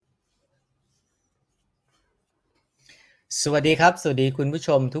สวัสดีครับสวัสดีคุณผู้ช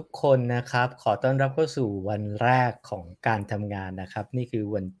มทุกคนนะครับขอต้อนรับเข้าสู่วันแรกของการทำงานนะครับนี่คือ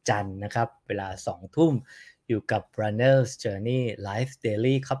วันจันทร์นะครับเวลา2ทุ่มอยู่กับ Runner's Journey Life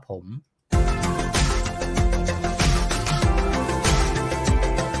Daily ครับผม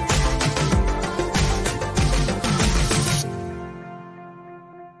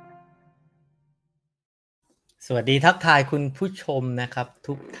สวัสดีทักทายคุณผู้ชมนะครับ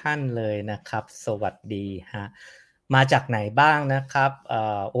ทุกท่านเลยนะครับสวัสดีฮะมาจากไหนบ้างนะครับ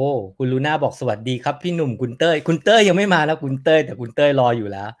โอ้คุณลูน่าบอกสวัสดีครับพี่หนุ่มคุณเต้ยคุณเต้ยยังไม่มาแล้วคุณเต้ยแต่คุณเต้ยรออยู่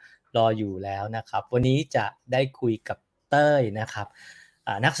แล้วนะครับวันนี้จะได้คุยกับเต้ยนะครับ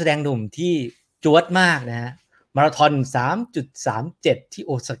นักแสดงหนุ่มที่จ๊วดมากนะฮะมาราธอน 3.37 ที่โ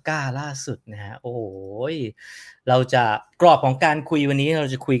อซาก้าล่าสุดนะฮะโอ้โหเราจะกรอบของการคุยวันนี้เรา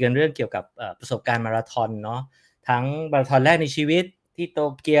จะคุยกันเรื่องเกี่ยวกับประสบการณ์มาราธอนเนาะ ทั้งมาราธอนแรกในชีวิตที่โต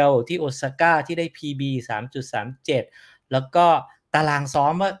เกียวที่โอซาก้าที่ได้ PB 3.37แล้วก็ตารางซ้อ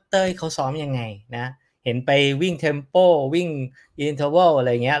มว่าเต้ยเขาซ้อมยังไงนะเห็นไปวิ่งเทมโปวิ่งอินเทอร์วัลอะไร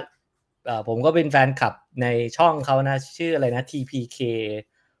เงี้ยผมก็เป็นแฟนคลับในช่องเขานะชื่ออะไรนะ TPK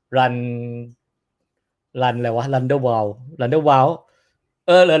Run Run อะไรวะ Runderwall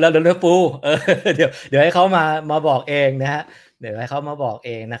Runderpool เดี๋ยวให้เขามาบอกเองนะฮะเดี๋ยวให้เขามาบอกเอ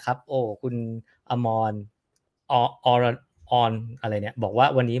งนะครับโอ้คุณอมร ออรออนอะไรเนี่ยบอกว่า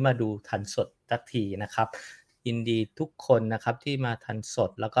วันนี้มาดูทันสดสักทีนะครับยินดีทุกคนนะครับที่มาทันสด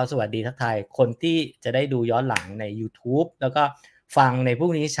แล้วก็สวัสดีทักทายคนที่จะได้ดูย้อนหลังใน YouTube แล้วก็ฟังในพรุ่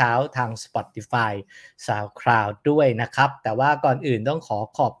งนี้เช้าทาง Spotify SoundCloud ด้วยนะครับแต่ว่าก่อนอื่นต้อง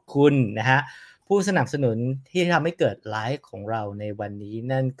ขอบคุณนะฮะผู้สนับสนุนที่ทำให้เกิดไลฟ์ของเราในวันนี้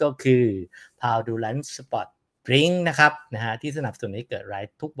นั่นก็คือ Powdurance Sport Drink นะครับนะฮะที่สนับสนุนให้เกิดไล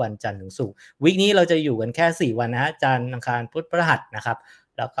ฟ์ทุกวันจันทร์ถึงศุกร์วีคนี้เราจะอยู่กันแค่4วันนะฮะจันทร์อังคารพุธพฤหัสนะครับ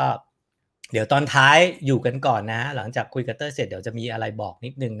แล้วก็เดี๋ยวตอนท้ายอยู่กันก่อนนะหลังจากคุยกับเต้ยเสร็จเดี๋ยวจะมีอะไรบอกนิ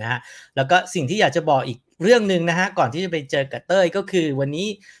ดนึงนะฮะแล้วก็สิ่งที่อยากจะบอกอีกเรื่องนึงนะฮะก่อนที่จะไปเจอกับเต้ยก็คือวันนี้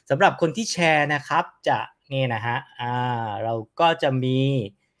สำหรับคนที่แชร์นะครับจะนี่นะฮะเราก็จะมี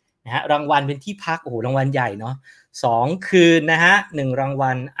นะฮะรางวัลเป็นที่พักโอ้โหรางวัลใหญ่เนาะ2คืนนะฮะ1ราง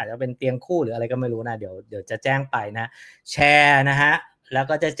วัลอาจจะเป็นเตียงคู่หรืออะไรก็ไม่รู้นะเดี๋ยวจะแจ้งไปนะแชร์นะฮะแล้ว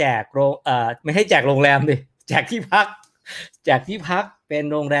ก็จะแจกไม่ให้แจกโรงแรมดิแจกที่พักเป็น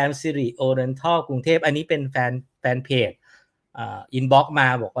โรงแรมสิริโอเรนทัลกรุงเทพอันนี้เป็นแฟนเพจอินบ็อกซ์มา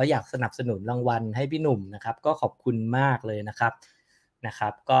บอกว่าอยากสนับสนุนรางวัลให้พี่หนุ่มนะครับก็ขอบคุณมากเลยนะครั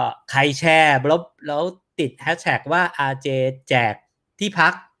บก็ใครแชร์แล้วติดแฮชแท็กว่า RJ แจกที่พั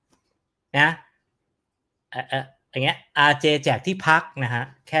กนะอย่างเงี้ย RJ แจกที่พักนะฮะ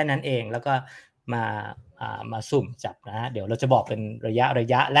แค่นั้นเองแล้วก็มาสุ่มจับนะฮะเดี๋ยวเราจะบอกเป็นระย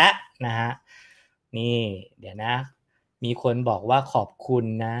ะและนะฮะนี่เดี๋ยวนะมีคนบอกว่าขอบคุณ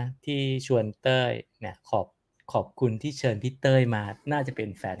นะที่ชวนเต้ยเนี่ยขอบคุณที่เชิญพี่เต้ยมาน่าจะเป็น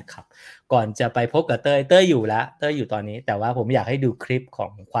แฟนคลับก่อนจะไปพบกับเต้ยอยู่แล้วเต้ยอยู่ตอนนี้แต่ว่าผมอยากให้ดูคลิปขอ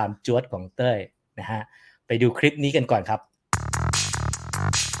งความจ๊วดของเต้ยนะฮะไปดูคลิปนี้กันก่อนครับ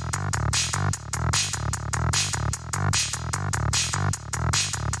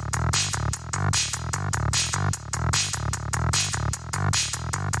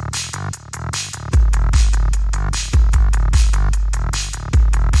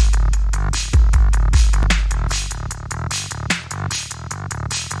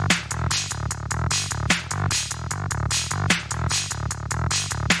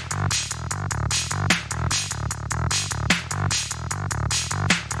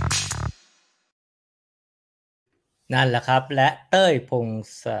นั่นแหละครับและเต้ยพง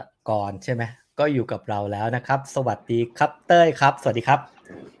ศกรใช่ไหมก็อยู่กับเราแล้วนะครับสวัสดีครับเต้ยครับสวัสดีครับ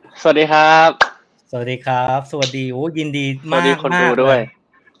สวัสดีครับสวัสดีครับสวัสดีโอ้ยินดีมากคนดูด้วย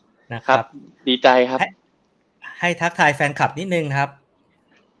นะครับดีใจครับให้ทักทายแฟนคลับนิดนึงครับ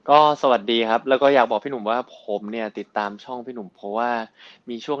ก็สวัสดีครับแล้วก็อยากบอกพี่หนุ่มว่าผมเนี่ยติดตามช่องพี่หนุ่มเพราะว่า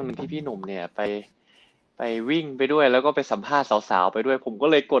มีช่วงนึงที่พี่หนุ่มเนี่ยไปวิ่งไปด้วยแล้วก็ไปสัมภาษณ์สาวๆไปด้วยผมก็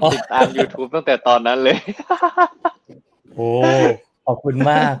เลยกดติดตาม YouTube ตั้งแต่ตอนนั้นเลยโอ้ขอบคุณ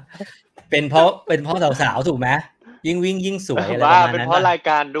มากเป็นเพราะสาวๆถูกไหมยิ่งวิ่งยิ่งสวยอะไรประมาณนั้นเป็นเพราะราย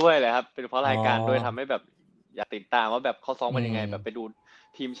การด้วยแหละครับเป็นเพราะรายการด้วยทำให้แบบอยากติดตามว่าแบบเขาซ้อมกันยังไงแบบไปดู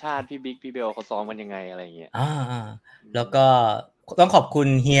ทีมชาติพี่บิ๊กพี่เบลเขาซ้อมกันยังไงอะไรอย่างเงี้ยแล้วก็ต้องขอบคุณ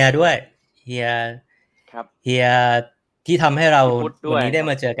เฮียด้วยเฮียครับเฮียที่ทำให้เราวันนี้ได้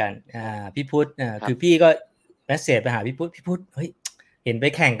มาเจอกันพี่พุทธคือพี่ก็เมสเสจไปหาพี่พุทธเฮ้ยเห็นไป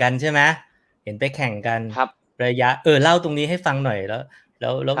แข่งกันใช่ไหมเห็นไปแข่งกันระยะเล่าตรงนี้ให้ฟังหน่อยแล้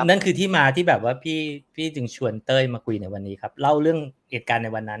วนั่นคือที่มาที่แบบว่าพี่จึงชวนเต้ยมาคุยในวันนี้ครับเล่าเรื่องเหตุการณ์ใน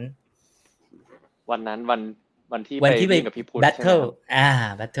วันนั้นวันที่ไปกับพี่พุทธ แบทเทิ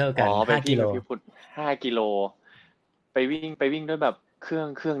ลกัน5 กิโลพี่พุทธ5 กิโล ไปวิ่งด้วยแบบเค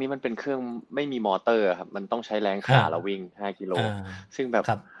รื่องนี้มันเป็นเครื่องไม่มีมอเตอร์ครับมันต้องใช้แรงขาเราวิ่ง5กิโลซึ่งแบบ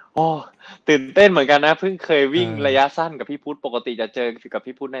โอ้ตื่นเต้นเหมือนกันนะเพิ่งเคยวิ่งระยะสั้นกับพี่พุทธปกติจะเจอกับ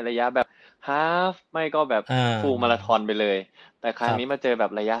พี่พุทธในระยะแบบฮาฟไม่ก็แบบฟูลมาราธอนไปเลยแต่ครั้งนี้มาเจอแบ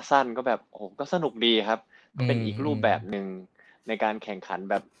บระยะสั้นก็แบบโอ้ก็สนุกดีครับก็เป็นอีกรูปแบบหนึ่งในการแข่งขัน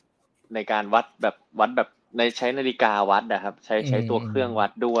แบบในการวัดแบบในใช้นาฬิกาวัดนะครับใช้ตัวเครื่องวั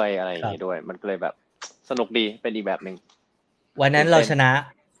ดด้วยอะไรอย่างงี้ด้วยมันก็เลยแบบสนุกดีเป็นอีกแบบหนึ่งวันนั้นเราชน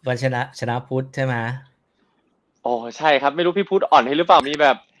ะพุทธใช่ไหมโอ้ใช่ครับไม่รู้พี่พุทธอ่อนให้หรือเปล่ามีแบ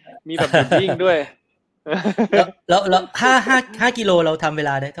บหยุดวิ่งด้วยแล้วห้ากิโลเราทำเวล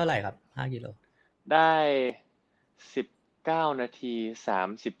าได้เท่าไหร่ครับ5 กิโลได้19 นาที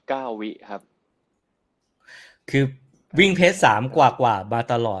39 วิครับคือวิ่งเพจ3กว่ามา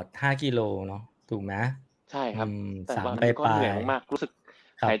ตลอด5 กิโลเนาะถูกไหมใช่ครับแต่3วันไปนั้นก็เหนื่อยมากๆรู้สึก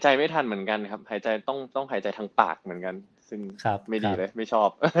หายใจไม่ทันเหมือนกันครับหายใจต้องหายใจทางปากเหมือนกันซึ่งไม่ดีเลยไม่ชอบ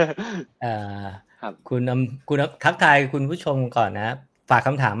ครับคุณทักทายคุณผู้ชมก่อนนะฝากค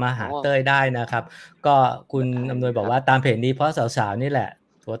ำถามมาหาเต้ยได้นะครับก็คุณอำนวยบอกว่าตามเพจนี้เพราะสาวๆนี่แหละ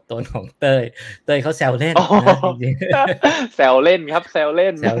ตัวตนของเต้ยเขาแซวเล่นนะจริงๆแซวเล่นครับแซวเล่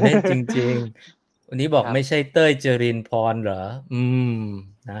นแซวเล่นจริงๆวันนี้บอกไม่ใช่เต้ยเจริญพรเหรอ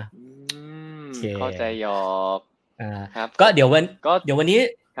นะเข้าใจหยอกครับก็เดี๋ยววันนี้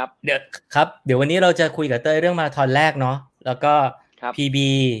ครับเดี๋ยววันนี้เราจะคุยกับเต้ยเรื่องมาราธอนแรกเนาะแล้วก็ PB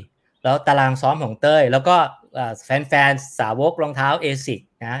แล้วตารางซ้อมของเต้ยแล้วก็แฟนๆสาวกรองเท้า ASIC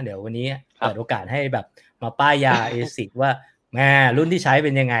นะเดี๋ยววันนี้เปิดโอกาสให้แบบมาป้ายยา ASIC ว่าแม่รุ่นที่ใช้เ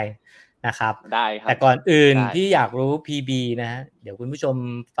ป็นยังไงนะครับได้ครับแต่ก่อนอื่นพี่อยากรู้ PB นะฮะเดี๋ยวคุณผู้ชม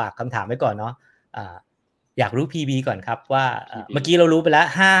ฝากคำถามไว้ก่อนเนาะอยากรู้ PB ก่อนครับว่าเมื่อกี้เรารู้ไปแล้ว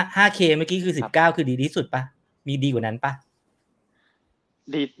5K เมื่อกี้คือ19คือดีที่สุดปะมีดีกว่านั้นปะ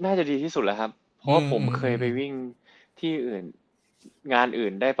ดีน่าจะดีที่สุดแล้วครับเพราะว่าผมเคยไปวิ่งที่อื่นงานอื่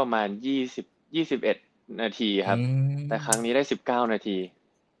นได้ประมาณ21 นาทีครับแต่ครั้งนี้ได้19 นาที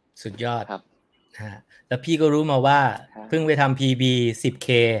สุดยอดครับแล้วพี่ก็รู้มาว่าเพิ่งไปทำ PB 10K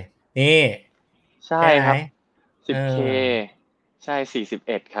นี่ใช่ครับ 10K ใช่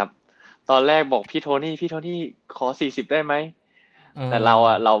41ครับตอนแรกบอกพี่โทนี่ขอ40ได้ไหมแต่เ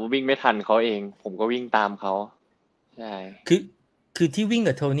ราวิ่งไม่ทันเขาเองผมก็วิ่งตามเขาใช่คือที่วิ่ง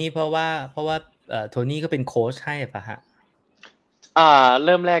กับโทนี่เพราะว่าโทนี่ก็เป็นโค้ชให้ป่ะฮะเ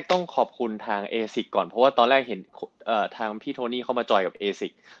ริ่มแรกต้องขอบคุณทาง ASIC ก่อนเพราะว่าตอนแรกเห็นทางพี่โทนี่เข้ามาจอยกับ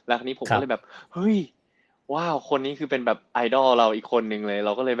ASIC แล้วคราวนี้ผมก็เลยแบบเฮ้ยว้าวคนนี้คือเป็นแบบไอดอลเราอีกคนหนึ่งเลยเร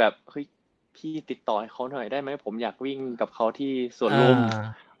าก็เลยแบบเฮ้ยพี่ติดต่อให้เขาหน่อยได้ไหมผมอยากวิ่งกับเขาที่สวนลุม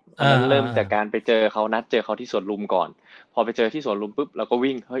ตอนนั้นเริ่มจากการไปเจอเขานัดเจอเขาที่สวนลุมก่อนพอไปเจอที่สวนลุมปุ๊บเราก็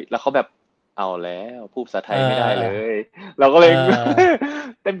วิ่งเฮ้ยแล้วเขาแบบเอาแล้วพูดภาษาไทยไม่ได้เลยเราก็เลย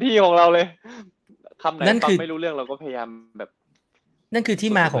เต็มที่ของเราเลยคำไหนฟังไม่รู้เรื่องเราก็พยายามแบบนั่นคือที่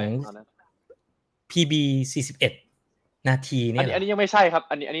มาของ PB 41 นาทีเนี่ยอันนี้ยังไม่ใช่ครับ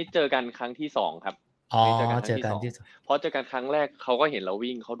อันนี้เจอกันครั้งที่2ครับเจอกันครั้งที่2เพราะเจอกันครั้งแรกเขาก็เห็นเรา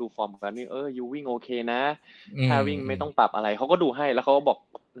วิ่งเขาดูฟอร์มกันนี่ยูวิ่งโอเคนะถ้าวิ่งไม่ต้องปรับอะไรเขาก็ดูให้แล้วเขาก็บอก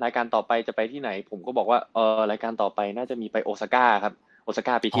รายการต่อไปจะไปที่ไหนผมก็บอกว่ารายการต่อไปน่าจะมีไปโอซาก้าครับโอซา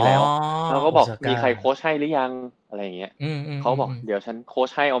ก้าปีที่แล้วเราก็บอกมีใครโค้ชให้หรือยังอะไรอย่างเงี้ยเขาบอกเดี๋ยวฉันโค้ช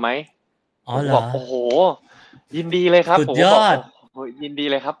ให้เอาไหมผมบอกโอ้โหยินดีเลยครับผมบอกยินดี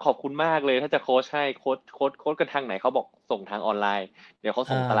เลยครับขอบคุณมากเลยถ้าจะโค้ชให้โค้ชกันทางไหนเขาบอกส่งทางออนไลน์เดี๋ยวเขา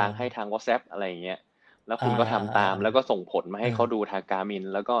ส่งตารางให้ทาง WhatsApp อะไรอย่างเงี้ยแล้วคุณก็ทำตามแล้วก็ส่งผลมาให้เขาดูทาง Garmin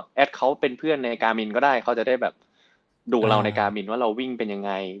แล้วก็แอดเขาเป็นเพื่อนใน Garmin ก็ได้เขาจะได้แบบดูเราใน Garmin ว่าเราวิ่งเป็นยังไ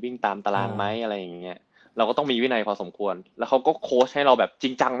งวิ่งตามตารางไหมอะไรอย่างเงี้ยเราก็ต้องมีวินัยพอสมควรแล้วเขาก็โค้ชให้เราแบบจริ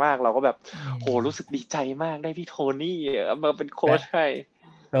งจังมากเราก็แบบโหรู้สึกดีใจมากได้พี่โทนี่มาเป็นโค้ชให้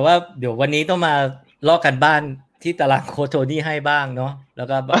แปลว่าเดี๋ยววันนี้ต้องมาลอกกันบ้านที่ตารางโค้ชโทนี่ให้บ้างเนาะแล้ว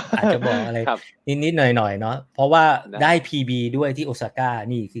ก็อาจจะบอกอะไรนิดๆหน่อยๆเนาะเพราะว่าได้ PB ด้วยที่โอซาก้า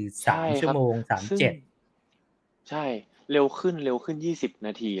นี่คือ3 ชั่วโมง 37ใช่เร็วขึ้น20 น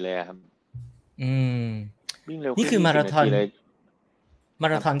าทีเลยครับวิ่งเร็วนี่ขึ้นคือมาราธอนเลย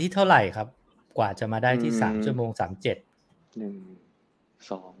ที่เท่าไหร่ครับกว่าจะมาได้ที่3 ชั่วโมง 37 1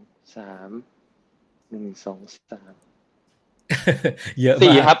 2 3 1 2 3เยอะม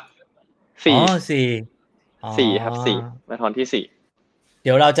าก4ครับ4ครับ4มาราธอนที่4เ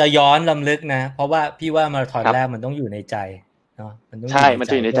ดี๋ยวเราจะย้อนรำลึกนะเพราะว่าพี่ว่ามาราธอนแรกมันต้องอยู่ในใจเนาะมันต้องอยู่ในใจมัน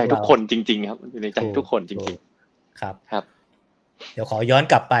จะอยู่ในใจทุกคนจริงๆครับมันอยู่ในใจทุกคนจริงๆครับเดี๋ยวขอย้อน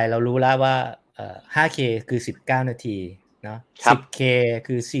กลับไปเรารู้แล้วว่า5K คือ19 นาทีเนาะ 10K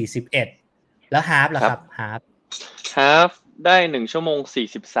คือ41แล้วฮาล์ฟล่ะครับฮาล์ฟได้1 ชั่วโมง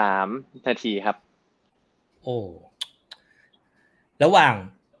 43 นาทีครับโอ้ระหว่าง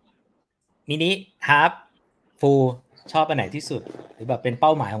มินิฮาล์ฟฟูล ชอบอันไหนที่สุดหรือแบบเป็นเป้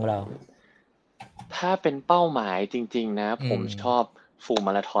าหมายของเราถ้าเป็นเป้าหมายจริงๆนะผมชอบฟูลม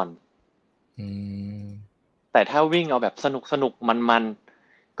าราธอนแต่ถ้าวิ่งเอาแบบสนุกมัน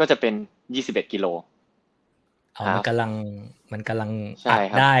ๆก็จะเป็น21กิโลมันกำลังใช่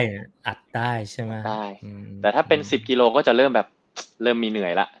ครับอัดได้ใช่ไหมได้แต่ถ้าเป็น10กิโลก็จะเริ่มแบบเริ่มมีเหนื่อ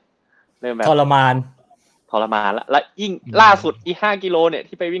ยละเริ่มแบทบรมานละและยิ่งล่าสุดอี5กิโลเนี่ย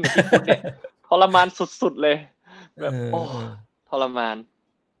ที่ไปวิ่งกับพี่พุทธเนี่ยทรมานสุดๆเลยแบบโอ้ทรมาน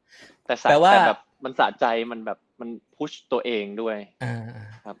แต่แบบมันสะใจมันแบบมันพุชตัวเองด้วย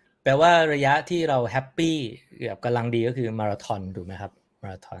ครับแปลว่าระยะที่เราแฮปปี้แบบกำลังดีก็คือมาราธอนถูกไหมครับมา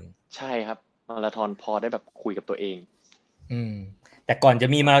ราธอนใช่ครับมาราธอนพอได้แบบคุยกับตัวเองแต่ก่อนจะ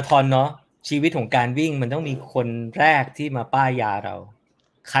มีมาราธอนเนาะชีวิตของการวิ่งมันต้องมีคนแรกที่มาป้ายยาเรา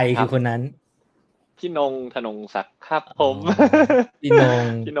ใครคือคนนั้นพี่นงธนงศักดิ์ครับผมพี่นง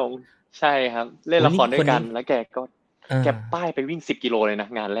พี่นงใช่ครับเล่นละครด้วยกันแล้วแกป้ายไปวิ่ง10กิโลเลยนะ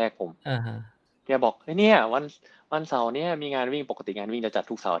งานแรกผมแกบอกเฮ้ยเนี่ยวันเสาร์เนี่ยมีงานวิ่งปกติงานวิ่งจะจัด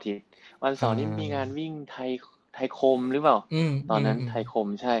ทุกเสาร์อาทิตย์วันเสาร์นี้มีงานวิ่งไทยคมหรือเปล่าตอนนั้นไทยคม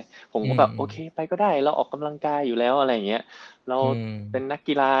ใช่ผมก็แบบโอเคไปก็ได้เราออกกำลังกายอยู่แล้วอะไรอย่างเงี้ยเราเป็นนัก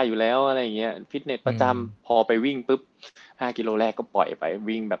กีฬาอยู่แล้วอะไรอย่างเงี้ยฟิตเนสประจำพอไปวิ่งปุ๊บ5กิโลแรกก็ปล่อยไป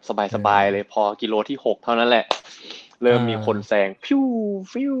วิ่งแบบสบายๆเลยพอกิโลที่6เท่านั้นแหละเริ่มมีคนแซงฟิว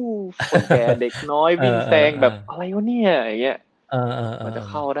ฟิวคนแก่เด็กน้อยวิ่งแซงแบบอะไรวะเนี่ยอย่างเงี้ยมันจะ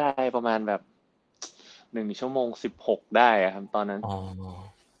เข้าได้ประมาณแบบ1 ชั่วโมง 16ได้ครับตอนนั้น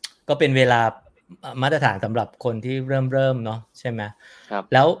ก็เป็นเวลามาตรฐานสำหรับคนที่เริ่มเนาะใช่ไหมครับ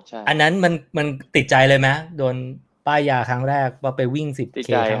แล้วอันนั้นมันติดใจเลยไหมโดนป้ายยาครั้งแรกว่าไปวิ่ง 10K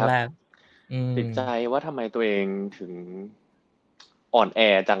ครั้งแรกติดใจว่าทำไมตัวเองถึงอ่อนแอ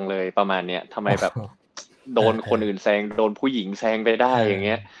จังเลยประมาณเนี้ยทำไมแบบโดนคนอื่นแซงโดนผู้หญิงแซงไปได้อย่างเ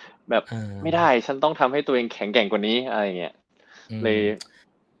งี้ยแบบไม่ได้ฉันต้องทำให้ตัวเองแข็งแกร่งกว่านี้อะไรเงี้ยเลย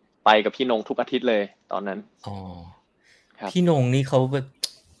ไปกับพี่นงทุกอาทิตย์เลยตอนนั้นพี่นงนี่เขาแบบ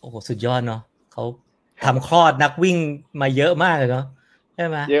โอ้โหสุดยอดเนาะเขาทำคลอดนักวิ่งมาเยอะมากเลยเนาะใช่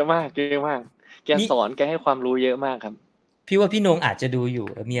ไหมเยอะมากแกสอนแกให้ความรู้เยอะมากครับพี่ว่าพี่นงอาจจะดูอยู่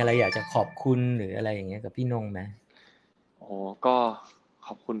มีอะไรอยากจะขอบคุณหรืออะไรอย่างเงี้ยกับพี่นงไหมโอ้ก็ข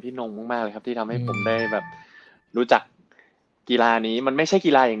อบคุณพี่นงมากๆเลยครับที่ทำให้ผมได้แบบรู้จักกีฬานี้มันไม่ใช่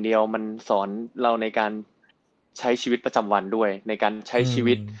กีฬาอย่างเดียวมันสอนเราในการใช้ชีวิตประจำวันด้วยในการใช้ชี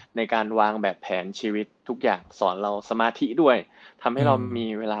วิตในการวางแบบแผนชีวิตทุกอย่างสอนเราสมาธิด้วยทำให้เรามี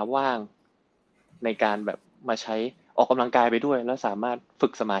เวลาว่างในการแบบมาใช้ออกกำลังกายไปด้วยแล้วสามารถฝึ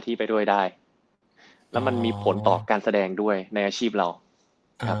กสมาธิไปด้วยได้แล้วมันมีผลต่อการแสดงด้วยในอาชีพเรา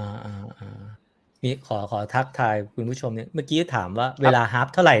ครับมีขอทักทายคุณผู้ชมเนี่ยเมื่อกี้ถามว่าเวลาฮาล์ฟ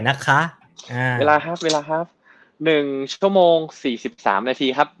เท่าไหร่นะคะเวลาฮาล์ฟ1 ชั่วโมง 43 นาที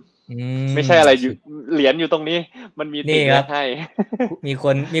ครับไม่ใช่อะไรอยู่เหรียญอยู่ตรงนี้มันมีติดไว้ให้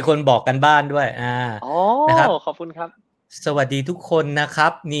มีคนบอกกันบ้านด้วยนะครับขอบคุณครับสวัสดีทุกคนนะครั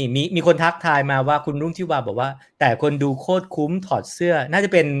บนี่มีคนทักทายมาว่าคุณรุ่งทิวาบอกว่าแต่คนดูโคตรคุ้มถอดเสื้อน่าจะ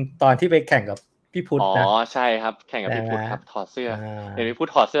เป็นตอนที่ไปแข่งกับพี่พุทธนะใช่ครับแข่งกับพี่พุทธครับถอดเสื้อเห็นพี่พุทธ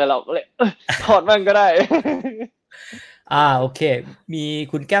ถอดเสื้อเราก็เลยถอดบ้างก็ได้โอเคมี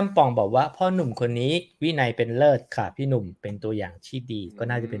คุณแก้มป่องบอกว่าพ่อหนุ่มคนนี้วินัยเป็นเลิศค่ะพี่หนุ่มเป็นตัวอย่างที่ดีก็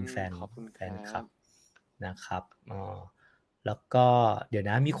น่าจะเป็นแฟนคลับนะครับแล้วก็เดี๋ยว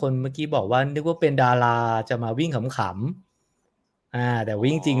นะมีคนเมื่อกี้บอกว่านึกว่าเป็นดาราจะมาวิ่งขำๆแต่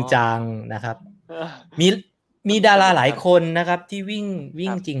วิ่งจริงจังนะครับมีดาราหลายคนนะครับที่วิ่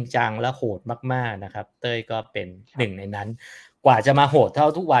งจริงจังและโหดมากๆนะครับเต้ยก็เป็นหนึ่งในนั้นกว่าจะมาโหดเท่า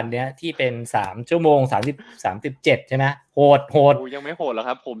ทุกวันเนี้ยที่เป็น3 ชั่วโมง37ใช่ไหมโหดยังไม่โหดหรอกค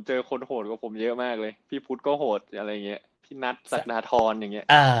รับผมเจอคนโหดกว่าผมเยอะมากเลยพี่พุทธก็โหดอะไรเงี้ยพี่นัทศักดาธรอย่างเงี้ย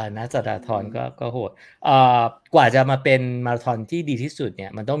นัทศักดาธรก็โหดกว่าจะมาเป็นมาราธอนที่ดีที่สุดเนี่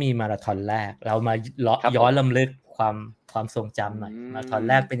ยมันต้องมีมาราธอนแรกเรามาย้อนรำลึกความทรงจำหน่อยมาราธอน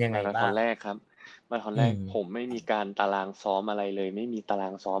แรกเป็นยังไงบ้างมาราธอนแรกครับมาราธอนแรกผมไม่มีการตารางซ้อมอะไรเลยไม่มีตารา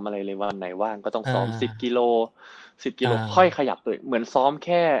งซ้อมอะไรเลยวันไหนว่างก็ต้องซ้อม10 กิโลค่อยขยับตัวเหมือนซ้อมแ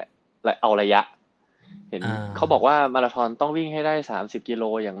ค่เอาระยะเห็นเขาบอกว่ามาราธอนต้องวิ่งให้ได้30 กิโล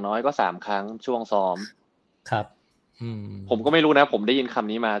อย่างน้อยก็3 ครั้งช่วงซ้อมครับผมก็ไม่รู้นะผมได้ยินค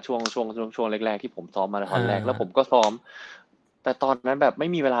ำนี้มาช่วงแรกๆที่ผมซ้อมมาราธอนแรกแล้วผมก็ซ้อมแต่ตอนนั้นแบบไม่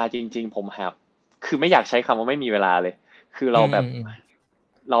มีเวลาจริงๆผมคือไม่อยากใช้คำว่าไม่มีเวลาเลยคือเรา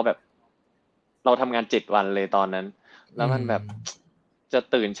ทำงาน7 วันเลยตอนนั้นแล้วมันแบบจะ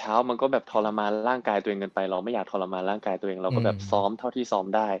ตื่นเช้ามันก็แบบทรมานร่างกายตัวเองเกินไปเราไม่อยากทรมานร่างกายตัวเองเราก็แบบซ้อมเท่าที่ซ้อม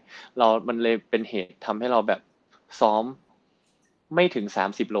ได้มันเลยเป็นเหตุทำให้เราแบบซ้อมไม่ถึง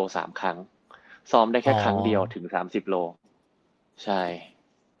30 โล3 ครั้งซ้อมได้แค่ครั้งเดียวถึง30 โลใช่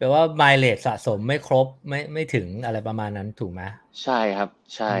แปลว่าไมล์เลจสะสมไม่ครบไม่ถึงอะไรประมาณนั้นถูกไหมใช่ครับ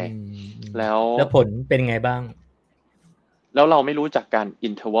ใช่แล้วผลเป็นไงบ้าง แล้วเราไม่รู้จักการอิ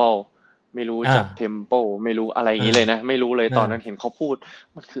นเทอร์วัลไม่รู้จักเทมโปไม่รู้อะไรอย่างนี้เลยนะไม่รู้เลยตอนนั้นเห็นเขาพูด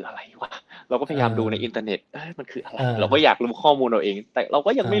มันคืออะไรวะเราก็พยายามดูในอินเทอร์เน็ตมันคืออะไรเราก็อยากรู้ข้อมูลเราเองแต่เรา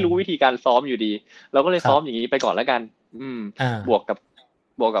ก็ยังไม่รู้วิธีการซ้อมอยู่ดีเราก็เลยซ้อมอย่างนี้ไปก่อนแล้วกันบวก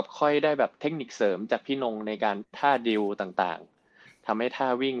กับค่อยได้แบบเทคนิคเสริมจากพี่นงในการท่าดิวต่างๆทำให้ท่า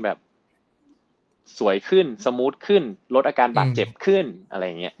วิ่งแบบสวยขึ้นสมูทขึ้นลดอาการบาดเจ็บขึ้นอะไร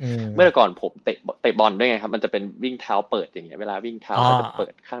เงี้ยเมื่อก่อนผมเตะบอลด้วยไงครับมันจะเป็นวิ่งเท้าเปิดอย่างเงี้ยเวลาวิ่งเท้าก็จะเปิ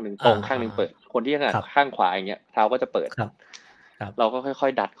ดข้างนึงตรงข้างนึงเปิดคนที่ถนัดข้างขวาอย่างเงี้ยเท้าก็จะเปิดเราก็ค่อ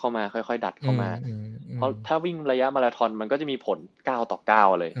ยๆดัดเข้ามาค่อยๆดัดเข้ามาเพราะถ้าวิ่งระยะมาราธอนมันก็จะมีผล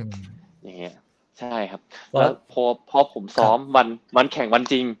9-9เลยอย่างเงี้ยใช่ครับแล้วพอผมซ้อมวันแข่งวัน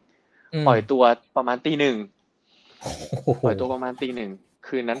จริงปล่อยตัวประมาณตีหนึ่ง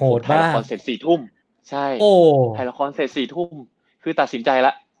คืนนั้นผมถ่ายละครเสร็จ4 ทุ่มใช่ถ่ายละครเสร็จ4 ทุ่มคือตัดสินใจล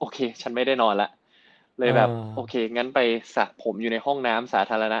ะโอเคฉันไม่ได้นอนละเลยแบบโอเคงั้นไปสระผมอยู่ในห้องน้ำสา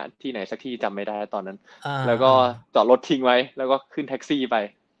ธารณะที่ไหนสักที่จำไม่ได้ตอนนั้นแล้วก็จอดรถทิ้งไว้แล้วก็ขึ้นแท็กซี่ไป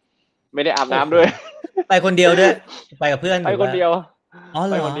ไม่ได้อาบน้ำด้วยไปคนเดียวด้วยไปกับเพื่อนไปคนเดียว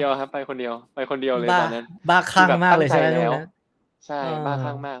ไปคนเดียวครับไปคนเดียวเลยตอนนั้นบ้าคลั่งมากเลยใช่ไหมใช่บ้าค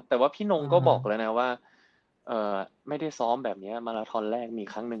ลั่งมากแต่ว่าพี่นงก็บอกแล้วนะว่าไม่ได้ซ้อมแบบนี้มาราธอนแรกมี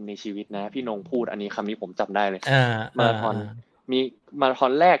ครั้งหนึ่งในชีวิตนะพี่นงพูดอันนี้คำนี้ผมจำได้เลยมาราธอ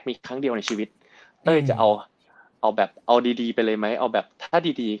นแรกมีครั้งเดียวในชีวิตจะเอาแบบเอาดีๆไปเลยไหมเอาแบบถ้า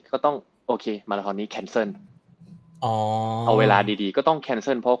ดีๆก็ต้องโอเคมาราธอนนี้แคนเซิลเอาเวลาดีๆก็ต้องแคนเ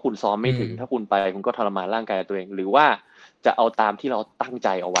ซิลเพราะคุณซ้อมไม่ถึงถ้าคุณไปคุณก็ทรมานร่างกายตัวเองหรือว่าจะเอาตามที่เราตั้งใจ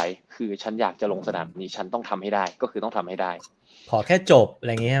เอาไว้คือฉันอยากจะลงสนามนี้ฉันต้องทำให้ได้ก็คือต้องทำให้ได้ขอแค่จบอะไ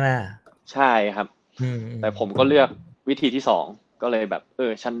รอย่างงี้ใช่ไหมใช่ครับแต่ผมก็เลือกวิธีที่2ก็เลยแบบ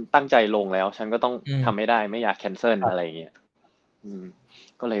ฉันตั้งใจลงแล้วฉันก็ต้องทำให้ได้ไม่อยากแคนเซิลอะไรอย่างเงี้ย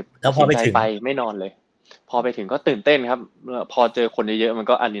ก็เลยแล้วพอไปถึงไปไม่นอนเลยพอไปถึงก็ตื่นเต้นครับพอเจอคนเยอะๆมัน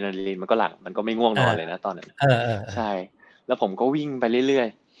ก็อะดรีนาลีนมันก็หลั่งมันก็ไม่ง่วงนอนเลยนะตอนนั้นใช่แล้วผมก็วิ่งไปเรื่อย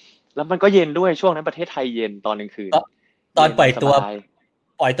ๆแล้วมันก็เย็นด้วยช่วงนั้นประเทศไทยเย็นตอนกลางคืนตอนปล่อยตัว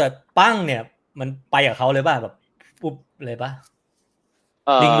ปั้งเนี่ยมันไปกับเขาเลยป่ะแบบปุ๊บเลยป่ะ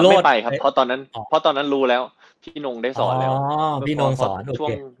ไม่ไปครับเพราะตอนนั้นรู้แล้วพี่นงได้สอนแล้วพี่นงสอน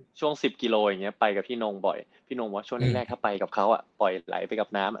ช่วง10 กิโลอย่างเงี้ยไปกับพี่นงบ่อยพี่นงว่าช่วงแรกๆถ้าไปกับเขาปล่อยไหลไปกับ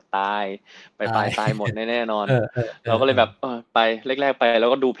น้ำตายตายหมดแน่นอนเราก็เลยแบบไปแรกๆไปแล้ว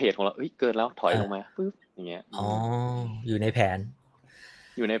ก็ดูเพจของเราเกินแล้วถอยลงมาปึ๊บอย่างเงี้ยอยู่ในแผน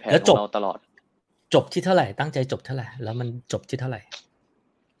ของเราตลอดจบที่เท่าไหร่ตั้งใจจบเท่าไหร่แล้วมันจบที่เท่าไหร่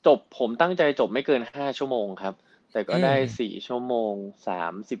ผมตั้งใจจบไม่เกิน5 ชั่วโมงครับแต่ก็ได้4 ชั่วโมง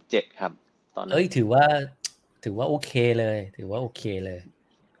 37ครับตอนนั้นถือว่าโอเคเลย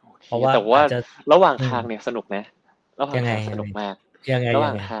เพราะว่าแต่ว่าระหว่างทางเนี่ยสนุกนะระหว่างทางสนุกมากระหว่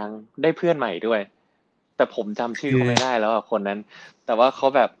างทางได้เพื่อนใหม่ด้วยแต่ผมจำชื่อเขาไม่ได้แล้วคนนั้นแต่ว่าเขา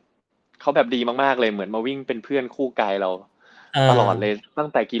แบบดีมากๆเลยเหมือนมาวิ่งเป็นเพื่อนคู่กายเราตลอดเลยตั้ง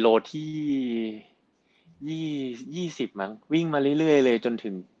แต่กิโลที่20มั้งวิ่งมาเรื่อยๆเลยจนถึ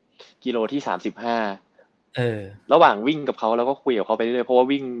งกิโลที่35ระหว่างวิ่งกับเขาแล้วก็คุยกับเขาไปเรื่อยๆเพราะว่า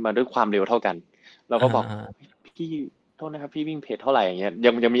วิ่งมาด้วยความเร็วเท่ากันเราก็บอกพี่โทษนะครับพี่วิ่งเพจเท่าไหร่อย่างเงี้ย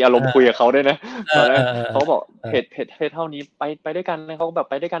ยังมีอารมณ์คุยกับเขาด้วยนะตอนนั้นเขาบอกเพจเท่านี้ไปด้วยกันนะเขาก็แบบ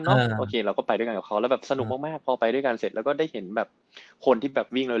ไปด้วยกันเนาะโอเคเราก็ไปด้วยกันกับเขาแล้วแบบสนุกมากๆพอไปด้วยกันเสร็จแล้วก็ได้เห็นแบบคนที่แบบ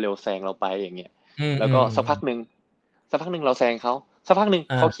วิ่งเร็วๆแซงเราไปอย่างเงี้ยแล้วก็สักพักนึงเราแซงเขาสักพักนึง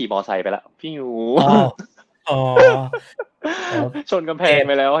เขาขี่มอไซค์ไปแล้วพี่อยู่ชนกำแพงไ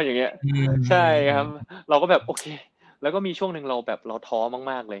ปแล้วอย่างเงี้ยใช่ครับเราก็แบบโอเคแล้วก็มีช่วงหนึ่งเราท้อ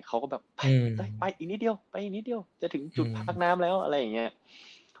มากๆเลยเขาก็แบบไปอีกนิดเดียวจะถึงจุดพักน้ำแล้วอะไรอย่างเงี้ย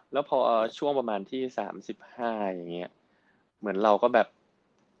แล้วพอช่วงประมาณที่35อย่างเงี้ยเหมือนเราก็แบบ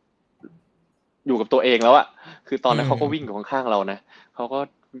อยู่กับตัวเองแล้วอะคือตอนนั้นเขาก็วิ่งอยู่ข้างๆเรานะเขาก็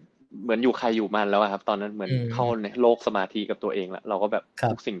เหมือนอยู่ใครอยู่มันแล้วครับตอนนั้นเหมือนเข้าในโลกสมาธิกับตัวเองแล้วเราก็แบบ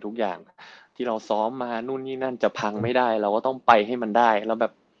ทุกสิ่งทุกอย่างที่เราซ้อมมานู่นนี่นั่นจะพังไม่ได้เราก็ต้องไปให้มันได้แล้วแบ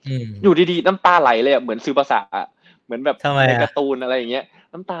บอยู่ดีๆน้ำตาไหลเลยเหมือนซื้อภาษาเหมือนแบบในการ์ตูนอะไรอย่างเงี้ย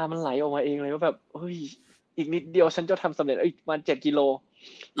น้ำตามันไหลออกมาเองเลยว่าแบบเฮ้ยอีกนิดเดียวฉันจะทำสำเร็จประมาณ7 กิโล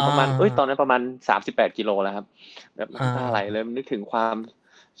อีกประมาณตอนนั้นประมาณ38 กิโลแล้วครับแบบน้ำตาไหลเลยนึกถึงความ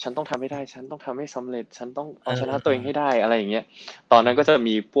ฉันต้องทำให้ได้ฉันต้องทำให้สำเร็จฉันต้องเอาชนะตัวเองให้ได้อะไรอย่างเงี้ยตอนนั้นก็จะ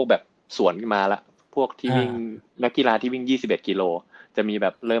มีพวกแบบสวนมาละพวกที่วิ่งนักกีฬาที่วิ่ง21 กิโลจะมีแบ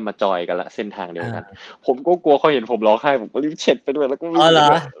บเริ่มมาจอยกันละเส้นทางเดียวกันผมก็กลัวเขาเห็นผมร้องไห้ผมก็รีบเช็ดไปด้วยแล้วก็วิ่ง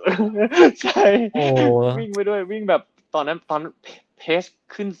ใช่วิ่งไปด้วยวิ่งแบบตอนเพส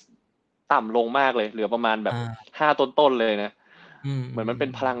ขึ้นต่ำลงมากเลยเหลือประมาณแบบ5 ต้นๆเลยนะ เหมือนมันเป็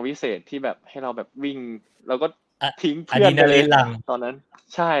นพลังวิเศษที่แบบให้เราแบบวิ่งแล้วก็อะทิ้งอะเพื่อดรีนานไปเลยลีนหลั่งตอนนั้น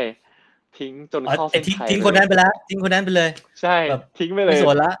ใช่ทิ้งจนอ๋อเข้าเส้นชัยทิ้งเลยคนนั้นไปแล้วทิ้งคนนั้นไปเลยใช่แบบทิ้งไปเลยไม่ส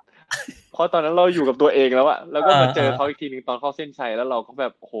นละเพราะตอนนั้นเราอยู่กับตัวเองแล้วอะแล้วก็มาเจอเขาเอออีกทีนึงตอนเข้าเส้นชัยแล้วเราก็แบ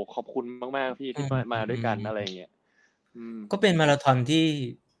บโอ้โหขอบคุณมากๆพี่ที่มาด้วยกันอะไรๆอย่างเงี้ยอืมก็เป็นมาราธอนที่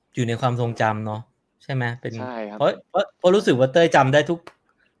อยู่ในความทรงจำเนาะใช่ไหมเป็นใช่ครับเพราะรู้สึกว่าเต้ยจำได้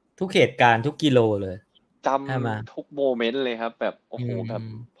ทุกเหตุการณ์ทุกกิโลเลยจใช่ไหมำทุกโมเมนต์เลยครับแบบโอ้อืโหแบบม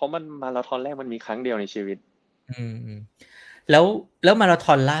เพราะมันมาราธอนแรกมันมีครั้งเดียวในชีวิต อืมอืมแล้วแล้วมาราธ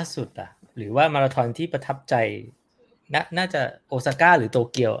อนล่าสุดอ่ะหรือว่ามาราธอนที่ประทับใจน่าจะโอซาก้าหรือโต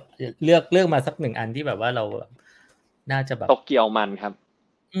เกียวเลือกมาสักหนึ่งอันที่แบบว่าเราน่าจะแบบโตเกียวมันครับ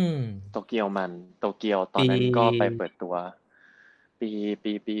อืมโตเกียวมันโตเกียวตปอนนั้นก็ไปีเปิดตัวปี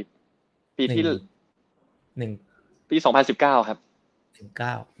ปีหนึ่งที่หนึ่งปี2019ครับ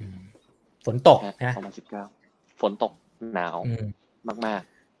19ฝนตกฮะนะ2019ฝนตกหนาวอืมมาก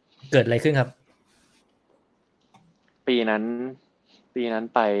เกิดอะไรขึ้นครับๆปีนั้น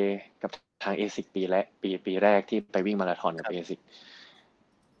ไปกับทางเอซิกปีแรกที่ไปวิ่งมาราธอนกับเอซิก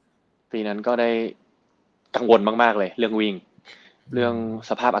ปีนั้นก็ได้กังวลมากๆเลยเรื่องวิ่งอืเรื่องม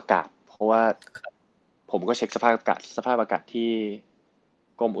สภาพอากาศเพราะว่าผมก็เช็คสภาพอากาศที่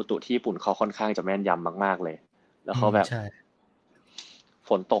กรมอุตุที่ญี่ปุ่นเขาค่อนข้างจะแม่นยำมากๆเลยแล้วเขาแบบ ใช่ฝ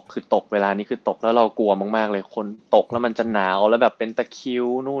นตกคือตกเวลานี้คือตกแล้วเรากลัวมากๆเลยคนตกแล้วมันจะหนาวแล้วแบบเป็นตะคริว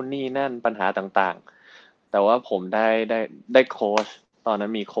นู่นนี่นั่นปัญหาต่างๆแต่ว่าผมได้โค้ชตอนนั้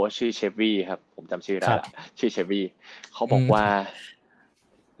นมีโค้ชชื่อเชฟวี่ครับผมจำชื่อครับได้ละชื่อเชฟวี่เขาบอือกว่าม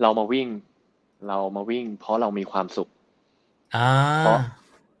เรามาวิ่งเรามาวิ่งเพราะเรามีความสุขอ่เพราะา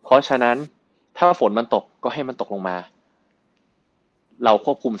เพราะฉะนั้นถ้าฝนมันตกก็ให้มันตกลงมาเราค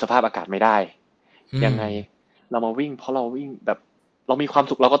วบคุมสภาพอากาศไม่ได้อืมยังไงเรามาวิ่งเพราะเราวิ่งแบบเรามีความ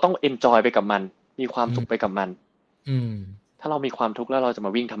สุขเราก็ต้องเอนจอยไปกับมันมีความสุขไปอืมกับมัน อืมถ้าเรามีความทุกข์แล้วเราจะม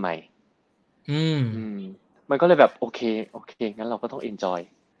าวิ่งทำไมอืมอืมมันก็เลยแบบโอเคงั้นเราก็ต้องเอนจอย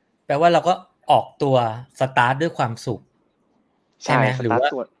แปลว่าเราก็ออกตัวสตาร์ทด้วยความสุขใช่ใช่ไหมหรือว่าสตา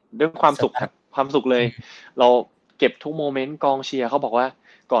ร์ทตัวด้วยความสุขสตาร์ทครับความสุขเลยอืมเราเก็บทุกโมเมนต์กองเชียร์เขาบอกว่า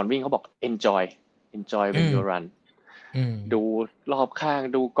ก่อนวิ่งเขาบอก enjoy อื when ม you run อืมดูรอบข้าง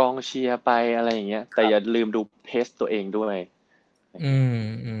ดูกองเชียร์ไปอะไรอย่างเงี้ยแต่อย่าครับลืมดูเพสตัวเองด้วยอืม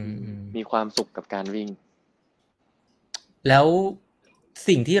อืมอืมอืมมีความสุขกับการวิ่งแล้ว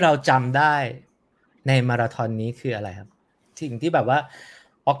สิ่งที่เราจำได้ในมาราธอนนี้คืออะไรครับสิ่งที่แบบว่า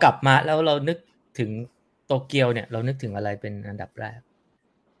พอกลับมาแล้วเรานึกถึงโตเกียวเนี่ยเรานึกถึงอะไรเป็นอันดับแรก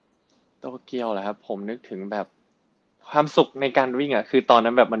โตเกียวเหรอครับผมนึกถึงแบบความสุขในการวิ่งอ่ะคือตอน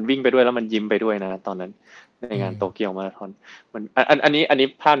นั้นแบบมันวิ่งไปด้วยแล้วมันยิ้มไปด้วยนะตอนนั้นในอืมงานโตเกียวมาราธอนมันอันนี้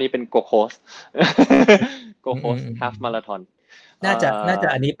ภาพนี้เป็นโกโคสโกอืมโคสอืมอืมอืมฮาฟมาราธอนเอ่น่าจะอ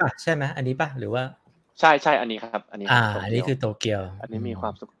อันนี้ป่ะใช่ไหมอันนี้ป่ะหรือว่าใช่อันนี้ครับอันนี้ครับโตเกียวอันนี้คือโตเกียวอันอืนี้มีมควา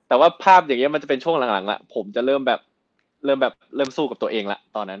มสุขแต่ว่าภาพอย่างเงี้ยมันจะเป็นช่วงหลังๆละผมจะเริ่มสู้กับตัวเองละ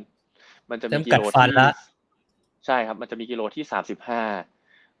ตอนนั้นมันจะมีเริ่มกักิโลที่ ดฟันละใช่ครับมันจะมีกิโลที่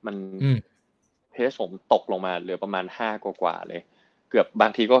35มันอืมเพสผมตกลงมาเหลือประมาณ5 กว่าเลย เกือบบา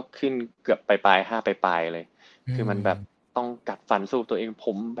งทีก็ขึ้นเกือบปลายห้าปลายเลย อืคือมันแบบมต้องกัดฟันสู้ตัวเองผ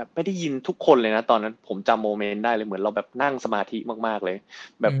มแบบไม่ได้ยินทุกคนเลยนะตอนนั้นผมจำโมเมนต์ได้เลยเหมือนเราแบบนั่งสมาธิมากๆเลย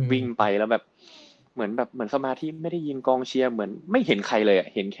แบอืบวิ่งไปมแล้วแบบเหมือนสมาธิไม่ได้ยินกองเชียร์เหมือนไม่เห็นใครเลยอะ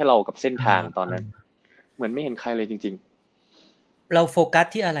เห็นแค่เรากับเส้นอ่ทางตอนานั้นเหมือนไม่เห็นใครเลยจริง เราโฟกัส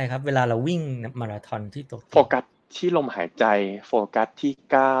ที่อะไรครับเวลาเราวิ่งมาราธอนที่โตเกียวโฟกัสที่ลมหายใจโฟกัสที่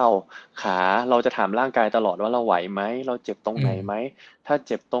ก้าวขาเราจะถามร่างกายตลอดว่าเราไหวไหมเราเจ็บตรงอืมไหนไหมถ้าเ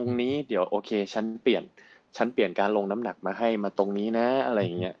จ็บตรงอืนี้มเดี๋ยวโอเคฉันเปลี่ยนการลงน้ำหนักมาให้มาตรงนี้นะอะไรอ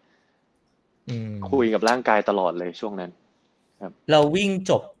ย่างเงี้ยอืมคุยกับร่างกายตลอดเลยช่วงนั้นครับเราวิ่ง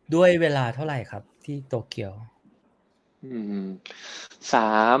จบด้วยเวลาเท่าไหร่ครับที่โตเกียวอืม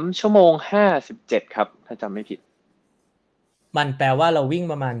3 ชั่วโมง 57ครับถ้าจำไม่ผิดมันแปลว่าเราวิ่ง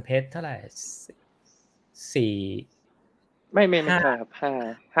ประมาณเพจเท่าไหร่สี่ไม่ห้าใช่ครับห้า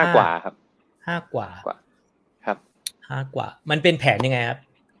ห้ากว่าครับกว่ากว่าครับมันเป็นแผนยังไงครับ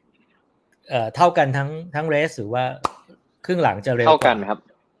เท่ากันทั้งเรสหรือว่าครึ่งหลังจะเร็วเท่ากว่ากันครับ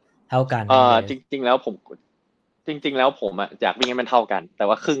เท่ากันทั้งเรจสริงๆแล้วผมอะอยากวิ่งให้มันเท่ากันแต่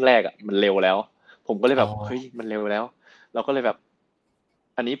ว่าครึ่งแรกอะมันเร็วแล้วผมก็เลยอ๋อแบบเฮ้ยมันเร็วแล้วเราก็เลยแบบ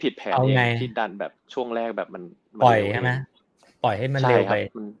อันนี้ผิดแผนเอาไงเองที่ดันแบบช่วงแรกแบบมันปมันล่อยใช่ไหมเร็วเองปล่อยให้มันใช่เร็วไปครับ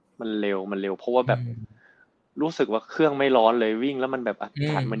มันเร็วเพราะว่าอืแบบมรู้สึกว่าเครื่องไม่ร้อนเลยวิ่งแล้วมันแบบอาอื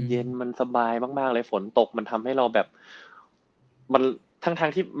กาศมันมอืมเย็นมันสบายมากๆเลยฝนตกมันทำให้เราแบบมันทั้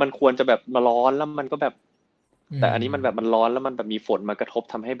งที่มันควรจะแบบมาร้อนแล้วมันก็แบบอืแต่อันนี้มันแบบมมันร้อนแล้วมันแบบมีฝนมากระทบ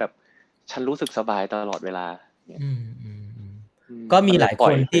ทำให้แบบฉันรู้สึกสบายตลอดเวลาเนี่ย อืมก็มีหลายมันเลยปล่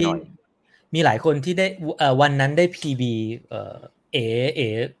อยคนที่ไปหน่อย มีหลายคนที่ได้วันนั้นได้ PB เอ่อเอเอ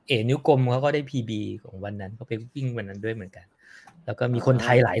เอนิ้วกลมเขาก็ได้ PB ของวันนั้นเขาไปวิ่งวันนั้นด้วยเหมือนกันแล้วก็มีคนไท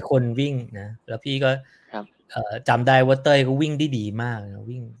ยหลายคนวิ่งนะแล้วพี่ก็จำได้ว่าเต้ยก็วิ่งได้ดีมากนะ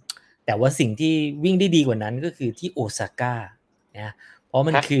วิ่งแต่ว่าสิ่งที่วิ่งได้ดีกว่านั้นก็คือที่โอซาก้านะเพราะ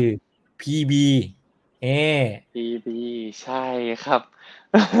มันคือ PB เอ PB ใช่ครับ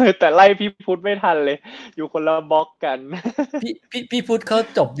แต่ไล่พี่พุทธไม่ทันเลยอยู่คนละบล็อกกัน พี่พุทธเขา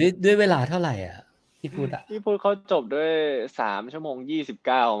จบด้วยเวลาเท่าไหร่อ่ะพี่พุทธอ่ะพี่พุทธเขาจบด้วย3 ชั่วโมง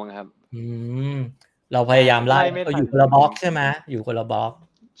 29มั้งครับเราพยายามไล่ไม่เราทันอยู่คนละบล็อกใช่ไหมอยู่คนละบล็อก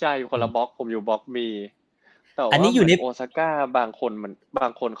ใช่อยู่คนละบล็อกผมอยู่บล็อกบีแต่อันว่านี้อยู่ในเหมือนโอซาก้าบาง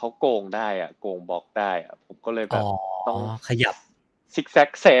คนเขาโกงได้อะโกงบล็อกได้อะผมก็เลยแบบต้องขยับซิกแซก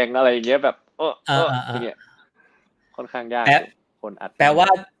แซงอะไรอย่างเงี้ยแบบอย่างเงี้ยค่อนข้างยากคนอัดแปล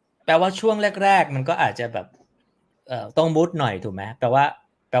ว่าช่วงแรกๆมันก็อาจจะแบบต้องมุดหน่อยถูกไหมแปล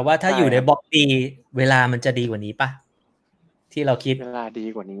ว่าถ้าอยู่ในบล็อกดีเวลามันจะดีกว่านี้ป่ะที่เราคิดเวลาดี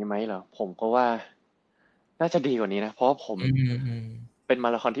กว่านี้ไหมเหรอผมก็ว่าน่าจะดีกว่านี้นะเพราะว่าผมเป็นมา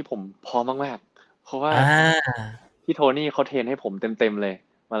ราธอนที่ผมพร้อมมากๆเพราะว่าพี่โทนี่เขาเทรนให้ผมเต็มเลย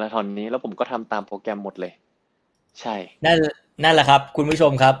มาราธอนนี้แล้วผมก็ทำตามโปรแกรมหมดเลยใช่นั่นแหละครับคุณผู้ช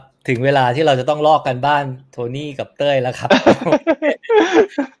มครับถึงเวลาที่เราจะต้องลอกกันบ้านโทนี่กับเต้ยแล้วครับ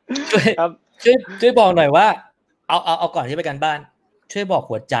ช่วยบอกหน่อยว่าเอาก่อนที่ไปกันบ้านช่วยบอก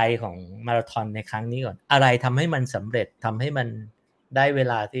หัวใจของมาราธอนในครั้งนี้ก่อนอะไรทำให้มันสำเร็จทำให้มันได้เว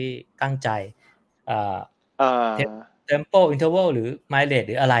ลาที่ตั้งใจเทมโปอินเทอร์วัลหรือไมล์เรท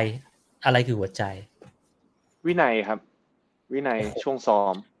หรืออะไรคือหัวใจวินัยครับวินัยช่วงซ้อ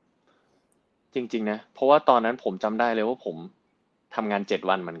มจริงๆนะเพราะว่าตอนนั้นผมจำได้เลยว่าผมทำงาน7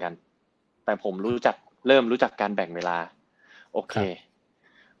 วันเหมือนกันแต่ผมเริ่มรู้จักการแบ่งเวลาโอเค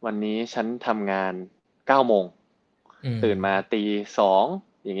วันนี้ฉันทำงาน9 โมงตื่นมาตี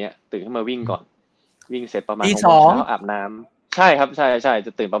 2อย่างเงี้ยตื่นขึ้นมาวิ่งก่อนวิ่งเสร็จประมาณ6 โมงเช้าอาบน้ำใช่ครับใช่จ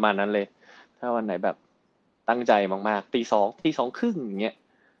ะตื่นประมาณนั้นเลยถ้าวันไหนแบบตั้งใจมากๆตี 2 ตี 2 ครึ่งอย่างเงี้ย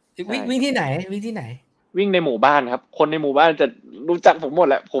วิ่งที่ไหนวิ่งที่ไหนวิ่งในหมู่บ้านครับคนในหมู่บ้านจะรู้จักผมหมด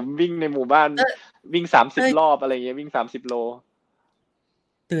แหละผมวิ่งในหมู่บ้านวิ่ง30 รอบอะไรเงี้ยวิ่ง30 โล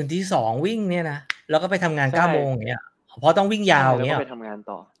ตื่นตี 2วิ่งเนี่ยนะแล้วก็ไปทำงาน9 โมงอย่างเงี้ยเพราะต้องวิ่งยาใช่วอย่างเงี้ยแล้วก็ไปทำงาน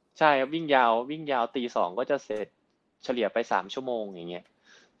ต่อใช่ครับวิ่งยาวตี 2ก็จะเสร็จเฉลี่ยไป3 ชั่วโมงอย่างเงี้ย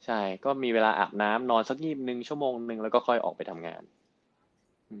ใช่ก็มีเวลาอาบน้ำนอนสัก1 ชั่วโมงแล้วก็ค่อยออกไปทำงาน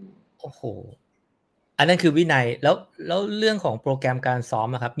โอ้โหอันนั้นคือวินัยแล้วเรื่องของโปรแกรมการซ้อม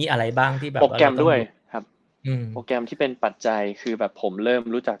ครับมีอะไรบ้างที่แบบโปรแกรมด้วยว่าเราต้องดูครับโปรแกรมที่เป็นปัจจัยคือแบบผมเริ่ม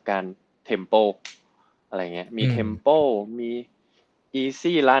รู้จักการเทมโปอะไรเงี้ยมีเทมโปมี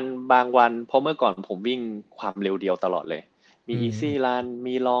easy run บางวันเพราะเมื่อก่อนผมวิ่งความเร็วเดียวตลอดเลยมี easy run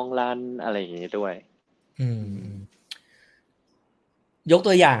มี long run อะไรอย่างงี้ด้วยยก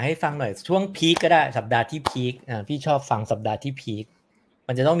ตัวอย่างให้ฟังหน่อยช่วงพีคก็ได้สัปดาห์ที่พีคพี่ชอบฟังสัปดาห์ที่พีค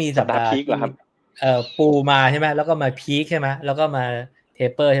มันจะต้องมีสัปดาห์ที่ปูมาใช่ไหมแล้วก็มาพีคใช่ไหมแล้วก็มาเท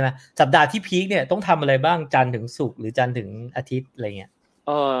เปอร์ใช่ไหมสัปดาห์ที่พีคเนี่ยต้องทำอะไรบ้างจันทร์ถึงศุกร์หรือจันทร์ถึงอาทิตย์อะไรเงี้ย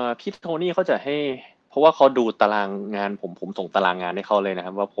พี่โทนี่เขาจะให้เพราะว่าเขาดูตารางงานผมส่งตารางงานให้เขาเลยนะค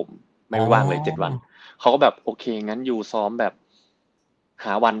รับว่าผมไม่ว่างเลย7 วันเขาก็แบบโอเคงั้นอยู่ซ้อมแบบห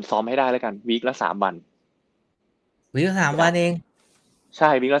าวันซ้อมให้ได้แล้วกันวีคละ3 วันวีคละ3 วันเองใช่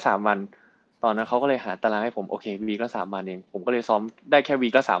วีคละ3 วันตอนนั้นเขาก็เลยหาตารางให้ผมโอเควีคละ3 วันเองผมก็เลยซ้อมได้แค่วี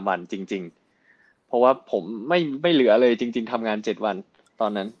คละ3 วันจริงๆเพราะว่าผมไม่เหลือเลยจริงๆทำงาน7 วันตอ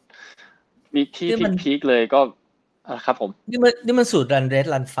นนั้นวีคที่พีคเลยก็ครับผมนี่มันสูตรรันเรส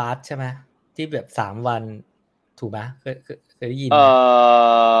รันฟาสใช่ไหมที่แบบ3 วันถูกไหมเคยได้ยินไหม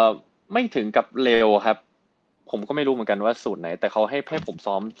ไม่ถึงกับเร็วครับผมก็ไม่รู้เหมือนกันว่าสูตรไหนแต่เขาให้ผม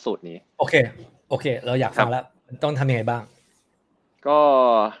ซ้อมสูตรนี้โอเคเราอยากฟังแล้วต้องทำยังไงบ้างก็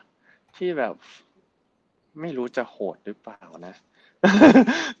ที่แบบไม่รู้จะโหดหรือเปล่านะ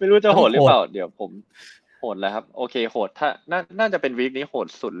ไม่รู้จะโหดหรือเปล่าเดี๋ยวผมโหดแล้วครับโอเคโหดถ้าน่าจะเป็นวีคนี้โหด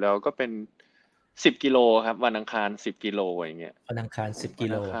สุดแล้วก็เป็น10 กิโลครับวันอังคาร10 กิโลอย่างเงี้ยวันอังคาร10 กิ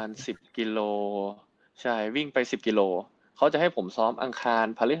โลวันอังคาร10 กิโลใช่วิ่งไป10 กิโลเขาจะให้ผมซ้อมอังคาร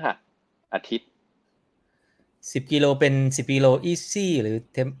พฤหัสอาทิตย์10 กิโลเป็น10 กิโลอีซี่หรือ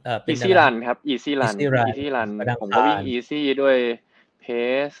เป็นอะไรeasy run ครับ easy run easy run easy run วันอังคผมก็วิ่ง าร easy ด้วยเพ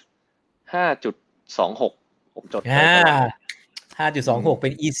ส5.26ผมจดไว้ตลอดเลย5.26เป็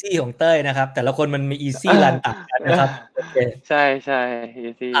น easy ของเต้ยนะครับแต่ละคนมันมี easy run ต่างกันนะครับโอเคใช่ใช่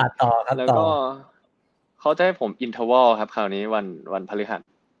easy ต่อครับต่อแล้วก็เขาจะให้ผม interval ครับคราวนี้วันพฤหั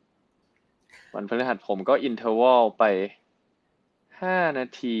สผมก็ interval ไป5 นา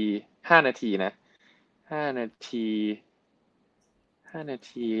ที5 นาทีนะ5 นาที5 นา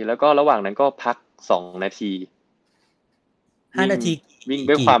ทีแล้วก็ระหว่างนั้นก็พัก2 นาที5 นาทีวิ่ง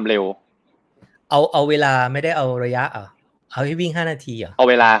ด้วยความเร็ว เอาเวลาไม่ได้เอาระยะเอาให้วิ่ง5 นาทีเหรอเอา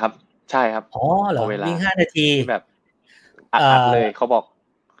เวลาครับใช่ครับอ๋อเหรอเอาเวลาวิ่ง5 นาทีที่แบบเอ่อัดเลอยเขาบอก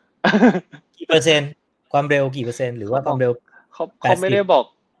กี่เปอร์เซ็นต์ความเร็วกี่เปอร์เซ็นต์หรือเขาบอกว่าความเร็วเขาไม่80ได้บอก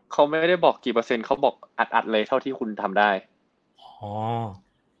เขาไม่ได้บอกกี่เปอร์เซ็นต์เขาบอกอัดเลยเท่าที่คุณทำได้อ๋อ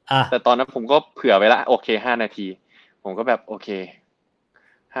อ่ะแต่ตอนนั้นผมก็เผื่อไว้ละโอเค5 นาทีผมก็แบบโอเค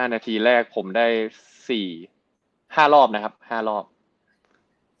5 นาทีแรกผมได้5 รอบนะครับ5 รอบ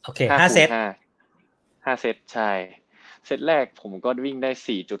โอเคห้าคู5 เซตณห้าเซตใช่เซตแรกผมก็วิ่งได้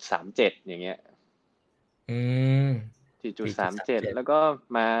4.37อย่างเงี้ยอืม4.374.37แล้วก็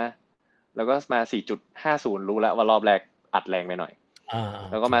มา4.50รู้แล้วว่ารอบแรกอัดแรงไปหน่อยอ่าโอเค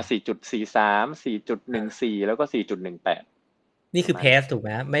แล้วก็มา4.43 4.14แล้วก็4.18นี่คือเพประมาณนี้สถูกไหม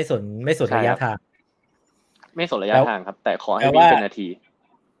ไม่สนใช่ครับระยะทางไม่สนระแปลยะทางครับแต่ขอให้วิ่งแปลว่าเป็นนาที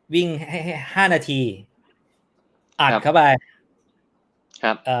วิ่งให้5 นาทีอัครับดเข้าไปค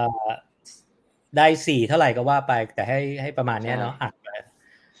รับเอ่อได้4เท่าไหร่ก็ว่าไปแต่ให้ประมาณเนี้ยใช่เนาะอัดไป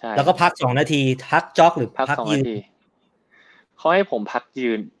ใช่แล้วก็พัก2 นาทีพักจ็อกหรือพักพักยืน2 นาทีเขาให้ผมพักยื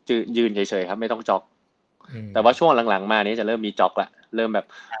นเฉยๆครับไม่ต้องจ็อกอืมแต่ว่าช่วงหลังๆมานี้จะเริ่มมีจ็อกละเริ่มแบบ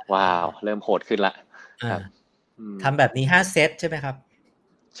ว้าวเริ่มโหดขึ้นละอ่าครับอืมทำแบบนี้5 เซตใช่ไหมครับ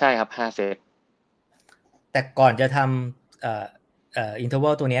ใช่ครับ5 เซตแต่ก่อนจะทำอินเทอร์วั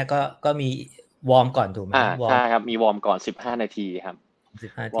ลตัวเนี้ยก็มีวอร์มก่อนถูกไหมวอร์มใช่ครับมีวอร์มก่อน15 นาทีครับวอ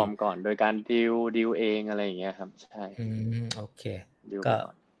15 นาทีร์มก่อนโดยการดิวเองอะไรอย่างเงี้ยครับใช่อืมโอเคดิวไปก็ก่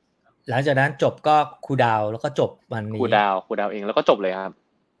อนหลังจากนั้นจบก็คูลดาวน์แล้วก็จบวันนี้ครูดาวเองแล้วก็จบเลยครับ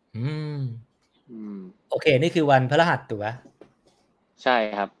อืมอืมโอเคนี่คือวันพฤหัสถูกไหมใช่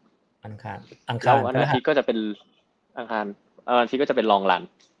ครับอังคารอังแล้วคารวันอาทิพฤหัสตย์ก็จะเป็นอังคารวันอาทิตย์ก็จะเป็นลองรัน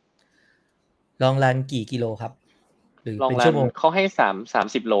ลองรันกี่กิโลครับหรือลองรันเป็นชั่วโมงเขาให้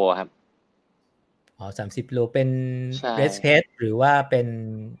30 โลครับอ๋อ30 โลเป็นใช่เรสเพสหรือว่าเป็น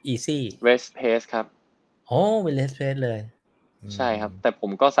อีซี่rest pace ครับโอ้เป็นเรสเพสเลยอืใช่มครับแต่ผม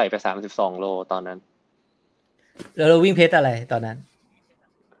ก็ใส่ไป32 โลตอนนั้นแล้วเราวิ่งเพสอะไรตอนนั้น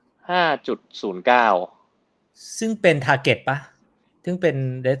5.09ซึ่งเป็นทาร์เก็ตปะซึ่งเป็น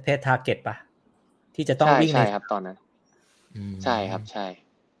เรสเพสทาร์เก็ตปะที่จะต้องใช่วิ่งในใช่ครับตอนนั้นอืใช่ครับมใช่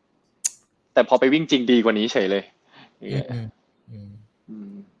แต่พอไปวิ่งจริงดีกว่านี้เฉยเลยอืมเนี่ยอืม อื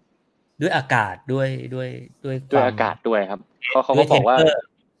ม ด้วยอากาศด้วยความด้วยอากาศด้วยครับเขาด้วยเทก็บอกว่ามเปอร์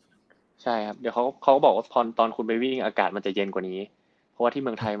ใช่ครับเดี๋ยวเขาก็บอกว่าตอนคุณไปวิ่งอากาศมันจะเย็นกว่านี้เพราะว่าที่เ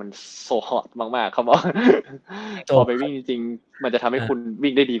มืองไทยมันโซฮอตมากๆเขาบอก โตพอไปวิ่งจริงๆมันจะทำให้คุณอ่า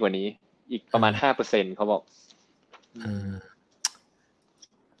วิ่งได้ดีกว่านี้อีกประมาณอ่า5%เขาบอกอือ่มา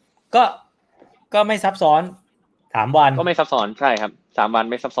ก็ก็ไม่ซับซ้อน3 วันก็ไม่ซับซ้อนใช่ครับ3 วัน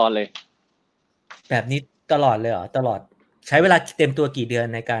ไม่ซับซ้อนเลยแบบนี้ตลอดเลยเหรอตลอดใช้เวลาเต็มตัวกี่เดือน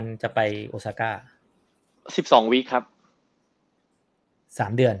ในการจะไปโอซาก้า12 วีคครับ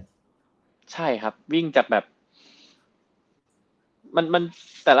3 เดือนใช่ครับวิ่งจากแบบมัน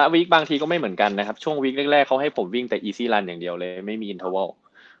แต่ละวีคบางทีก็ไม่เหมือนกันนะครับช่วงวีคแรกๆเขาให้ผมวิ่งแต่ easy run อย่างเดียวเลยไม่มี interval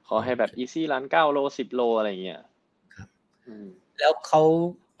เขาให้แบบ โอเค easy run 9 โล10 โลอะไรเงี้ยครับอืม แล้วเขา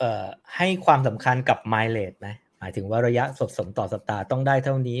ให้ความสำคัญกับ mileage ไหมหมายถึงว่าระยะสดสมต่อสัปดาห์ต้องได้เ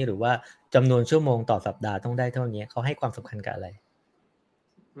ท่านี้หรือว่าจำนวนชั่วโมงต่อสัปดาห์ต้องได้เท่านี้เขาให้ความสำคัญกับอะไร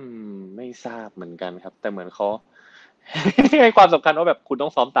ไม่ทราบเหมือนกันครับแต่เหมือนเขา ให้ความสำคัญว่าแบบคุณต้อ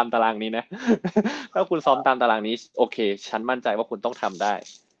งซ้อมตามตารางนี้นะถ้าคุณซ้อมตามตารางนี้โอเคฉันมั่นใจว่าคุณต้องทำได้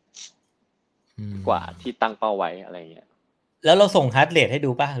อืกว่าม ที่ตั้งเป้าไว้อะไรเงี้ยแล้วเราส่งฮาร์ทเรทให้ดู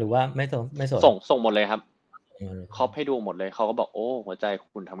ป่ะหรือว่าไม่สนส่งหมดเลยครับอืมครอปให้ดูหมดเลยเขาก็บอกโอ้หัวใจ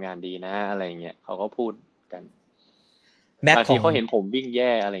คุณทำงานดีนะอะไรเงี้ยเขาก็พูดกันบางแม็กของทีเขาเห็นผมวิ่งแ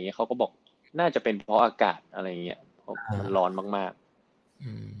ย่อะไรเงี้ยเขาก็บอกน่าจะเป็นเพราะอากาศอะไรเงี้ยเพราะมันร้อนมาก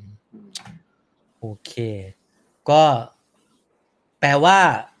อืมๆโอเคก็แปลว่า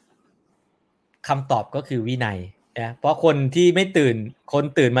คำตอบก็คือวินัยนะเพราะคนที่ไม่ตื่นคน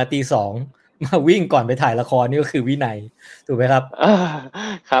ตื่นมาตี 2มาวิ่งก่อนไปถ่ายละครนี่ก็คือวินัยถูกไหมครับอา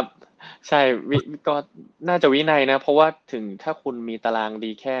ครับใช่ก็น่าจะวินัยนะเพราะว่าถึงถ้าคุณมีตาราง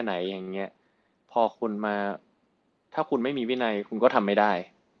ดีแค่ไหนอย่างเงี้ยพอคุณมาถ้าคุณไม่มีวินัยคุณก็ทำไม่ได้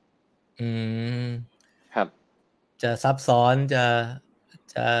อืมครับจะซับซ้อนจ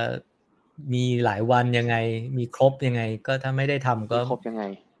ะมีหลายวันยังไงมีครบยังไงก็ถ้าไม่ได้ทำก็มีครบยังไง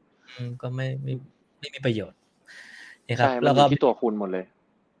ก็ไม่มีประโยชน์นะครัใช่บแล้วก็มันอยู่ที่ตัวคุณหมดเลย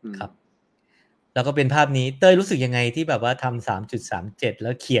อืมครับ แล้วก็เป็นภาพนี้เต้ยรู้สึกยังไงที่แบบว่าทำ3.37แล้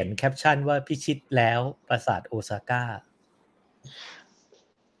วเขียนแคปชั่นว่าพิชิตแล้วปราสาทโอซาก้า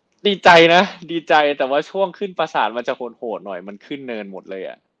ดีใจนะดีใจแต่ว่าช่วงขึ้นปราสาทมันจะโหดๆหน่อยมันขึ้นเนินหมดเลย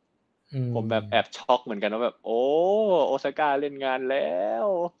อะอืผมแบบแอบมช็อกเหมือนกันว่าแบบโอ้โอซาก้าเล่นงานแล้ว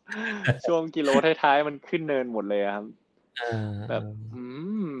ช่วงกิโลท้ายๆมันขึ้นเนินหมดเลยอะครับเอแบบออื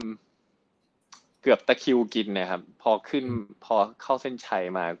ม เกือบตะคริวกินนะครับพอเข้าเส้นชัย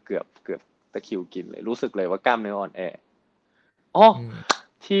มาเกือบตะคริวกินเลยรู้สึกเลยว่ากล้ามเนื้ออ่อนแออ๋อ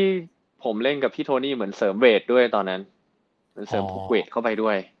ที่ผมเล่นกับพี่โทนี่เหมือนเสริมเวทด้วยตอนนั้นเหมือนเสริมพวกเวทเข้าไปด้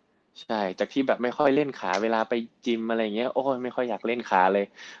วยใช่จากที่แบบไม่ค่อยเล่นขาเวลาไปจิมอะไรเงี้ยโอ้ยไม่ค่อยอยากเล่นขาเลย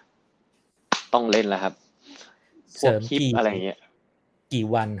ต้องเล่นแล้วครับพเสริมวกฮิปอะไรเงี้ยกี่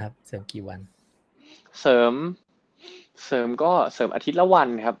วันครับเสริมกี่วันเสริมก็เสริมอาทิตย์ละวัน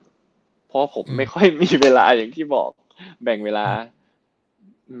ครับเพราะผมไม่ค่อยมีเวลาอย่างที่บอกแบ่งเวลา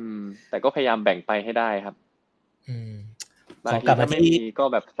แต่ก็พยายามแบ่งไปให้ได้ครับบางทีถ้าไม่มีก็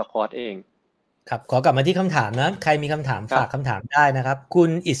แบบสควอตเองครับขอกลับมาที่คำถามนะใครมีคำถามฝากคำถามได้นะครับคุณ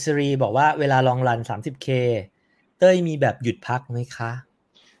อิสรีบอกว่าเวลาลองรัน 30K เต้ยมีแบบหยุดพักไหมคะ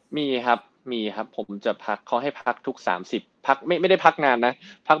มีครับผมจะพักเขาให้พักทุก30พักไม่ได้พักนานนะ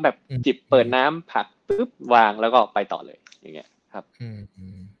พักแบบจิบเปิดน้ำพักปุ๊บวางแล้วก็ไปต่อเลยอย่างเงี้ยครับ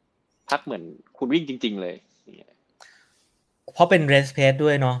พักเหมือนคุณวิ่งจริงๆเลยอย่างเงี้ยเพราะเป็น race pace ด้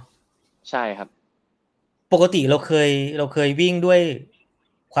วยเนาะใช่ครับปกติเราเคยวิ่งด้วย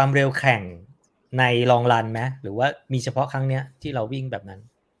ความเร็วแข่งในลองรันไหมหรือว่ามีเฉพาะครั้งเนี้ยที่เราวิ่งแบบนั้น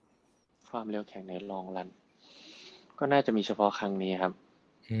ความเร็วแข่งในลองรันก็น่าจะมีเฉพาะครั้งนี้ครับ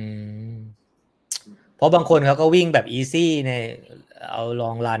เพราะบางคนเขาก็วิ่งแบบอีซี่ในเอาล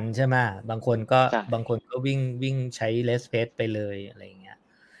องรันใช่ไหมบางคนก็วิ่งใช้เลสเพสไปเลยอะไรอย่างเงี้ย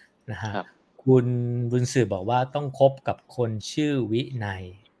นะฮะคุณบุญสืบบอกว่าต้องคบกับคนชื่อวินัย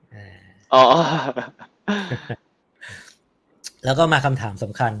อ๋อ แล้วก็มาคำถามส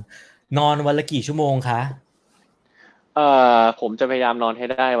ำคัญนอนวันละกี่ชั่วโมงคะผมจะพยายามนอนให้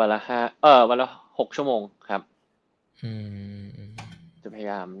ได้วันละวันละ6 ชั่วโมงครับจะพยา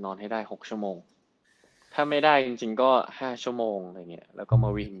ยามนอนให้ได้6 ชั่วโมงถ้าไม่ได้จริงๆก็5 ชั่วโมงอะไรเงี้ยแล้วก็มา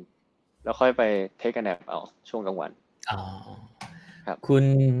วิ่งแล้วค่อยไปเทคแนปเอาช่วงกลางวันครับคุณ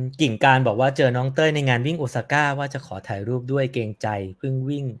กิ่งการบอกว่าเจอน้องเต้ยในงานวิ่งโอซาก้าว่าจะขอถ่ายรูปด้วยเกรงใจเพิ่ง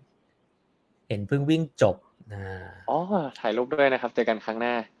วิ่งจบอ๋อถ่ายรูปด้วยนะครับเจอกันครั้งห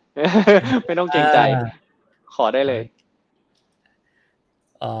น้า ไม่ต้องเกรงใจขอได้เลย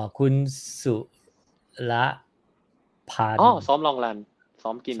คุณสุละพันซ้อมลองรันซ้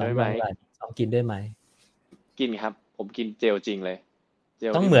อมกินด้วยไหมซ้อมกินด้วยไหมกินครับผมกินเจลจริงเลยเจ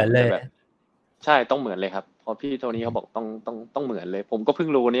ลต้องที่เหมือนเลยแบบใช่ต้องเหมือนเลยครับพอพี่โทนี่เขาบอกต้องเหมือนเลยผมก็เพิ่ง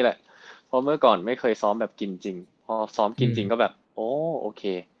รู้นี่แหละเพราะเมื่อก่อนไม่เคยซ้อมแบบกินจริงพอซ้อมกินจริงก็แบบโอเค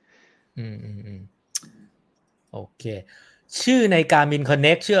โอเคชื่อใน Garmin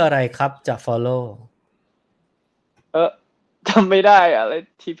Connect ชื่ออะไรครับจะ follow จำไม่ได้อะไร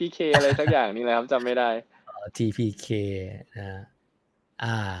TPK อะไรสักอย่างนี่แหละครับจำไม่ได้TPK นะ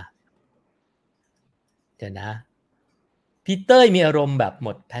เดี๋ยวนะพีเตอร์มีอารมณ์แบบหม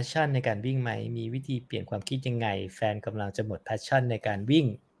ด passion ในการวิ่งไหมมีวิธีเปลี่ยนความคิดยังไงแฟนกำลังจะหมด passion ในการวิ่ง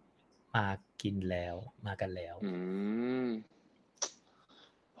มากันแล้ว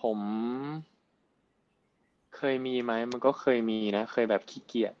ผมเคยมีไหมมันก็เคยมีนะเคยแบบขี้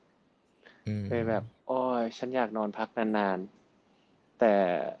เกียจเคยแบบโอ้ยฉันอยากนอนพักนานๆแต่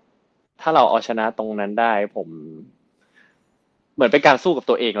ถ้าเราเอาชนะตรงนั้นได้ผมเหมือนเป็นการสู้กับ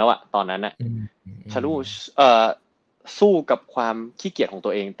ตัวเองแล้วอะตอนนั้นอะชนะสู้กับความขี้เกียจของตั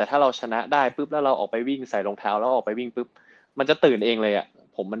วเองแต่ถ้าเราชนะได้ปุ๊บแล้วเราออกไปวิ่งใส่รองเท้าแล้วออกไปวิ่งปุ๊บมันจะตื่นเองเลยอะ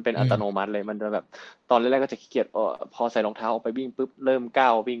ผมมันเป็นอัตโนมัติเลยมันจะแบบตอนแรกๆก็จะขี้เกียจพอใส่รองเท้าออกไปวิ่งปุ๊บเริ่มก้า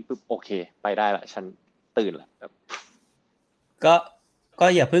ววิ่งปุ๊บโอเคไปได้ละฉันตื่นละก็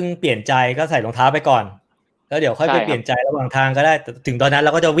อย่าเพิ่งเปลี่ยนใจก็ใส่รองเท้าไปก่อนแล้วเดี๋ยวค่อยไปเปลี่ยนใจระหว่างทางก็ได้ถึงตอนนั้นเร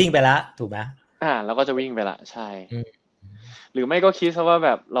าก็จะวิ่งไปแล้วถูกไหมเราก็จะวิ่งไปละใช่หรือไม่ก็คิดซะว่าแ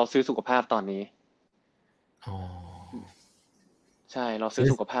บบเราซื้อสุขภาพตอนนี้ใช่เราซื้อ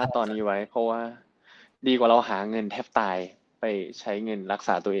สุขภาพตอนนี้ไว้เพราะว่าดีกว่าเราหาเงินแทบตายไปใช้เงินรักษ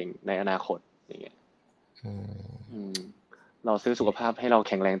าตัวเองในอนาคตอย่างเงี้ยเราซื้อสุขภาพให้เราแ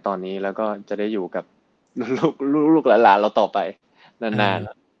ข็งแรงตอนนี้แล้วก็จะได้อยู่กับลูกหลานเราต่อไปนาน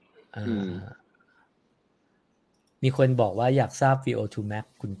มีคนบอกว่าอยากทราบ VO2 max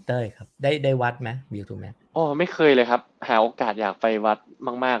คุณเต้ยครับได้วัดไหม VO2 max ไม่เคยเลยครับหาโอกาสอยากไปวัด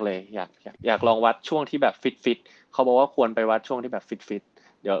มากๆเลยอยากลองวัดช่วงที่แบบฟิตเขาบอกว่าควรไปวัดช่วงที่แบบฟิต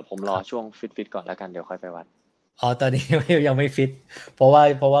เดี๋ยวผมรอช่วงฟิตก่อนแล้วกันเดี๋ยวค่อยไปวัดตอนนี้ยังไม่ฟิตเพราะว่า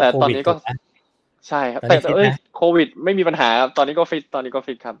แต่โควิดใช่ครับแต่โควิดไม่มีปัญหาตอนนี้ก็ฟิ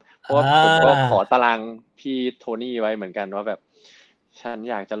ตครับเพราะว่าผมก็ขอตารางพี่โทนี่ไว้เหมือนกันว่าแบบฉัน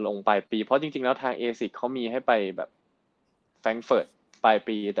อยากจะลงปลายปีเพราะจริงๆแล้วทางเอซิกเขามีให้ไปแบบแฟรงก์เฟิร์ตปลาย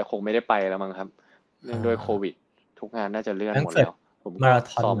ปีแต่คงไม่ได้ไปแล้วมั้งครับเนื่องด้วยโควิดทุกงานน่าจะเลื่อนหมดแล้วผมก็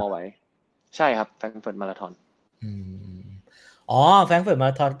ซ้อมเอาไว้ใช่ครับแฟรงก์เฟิร์ตมาราธอนแฟรงก์เฟิร์ตมา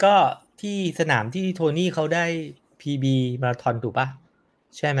ราธอนก็ที่สนามที่โทนี่เขาได้ PB มาราธอนถูกปะ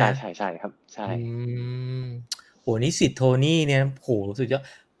ใช่ไหมใช่ครับใช่มโหนี่สิทธิ์โทนี่เนี่ยโหสุดยอด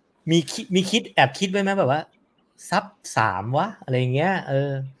มีคิดแอบคิดไว้ไหมแบบว่าซับ3วะอะไรเงี้ย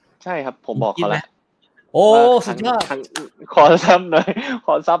ใช่ครับผมมีคิดไหมบอกเขาละโอ้ว่าครั้งสุดยอดขอซับหน่อยข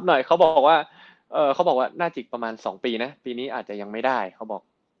อซับหน่อยเขาบอกว่าเขาบอกว่าน่าจะอีกประมาณ2 ปีนะปีนี้อาจจะยังไม่ได้เขาบอก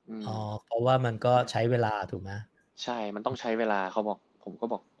อ๋อเพราะว่ามันก็ใช้เวลาถูกไหมใช่มันต้องใช้เวลาเขาบอกผมก็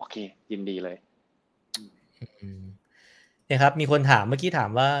บอกโอเคยินดีเลยอืมเนี่ยครับมีคนถามเมื่อกี้ถาม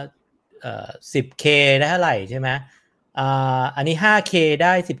ว่า10K ได้เท่าไหร่ใช่ไหมอันนี้ 5K ไ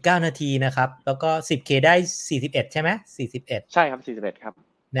ด้19นาทีนะครับแล้วก็ 10K ได้41ใช่ไหม41ใช่ครับ41ครับ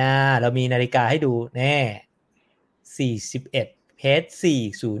เรามีนาฬิกาให้ดูแน่41เพจ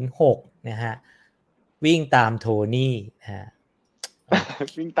406นะฮะวิ่งตามโทนี่นะฮะ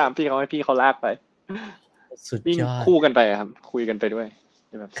วิ่งตามพี่เขาให้พี่เขาลากไปสุดวิ่งยอดคู่กันไปครับคุยกันไปด้วย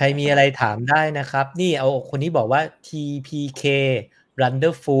แบบใครมีอะไรสบายถามได้นะครับนี่เอาคนนี้บอกว่า TPK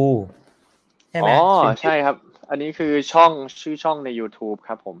Runderful ใช่ๆไหมเป็นใช่ครับอันนี้คือช่องชื่อช่องใน YouTube ค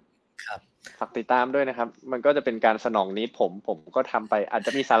รับผมครับฝากติดตามด้วยนะครับมันก็จะเป็นการสนองนิดผมก็ทำไปอาจจ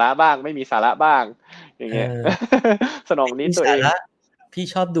ะมีสาระบ้างไม่มีสาระบ้างอย่างเอเงี้ย อ สนองนิดมีตัวเอง สาระพี่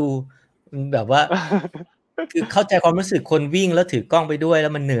ชอบดูแบบว่าคือเข้าใจความรู้สึกคนวิ่งแล้วถือกล้องไปด้วยแล้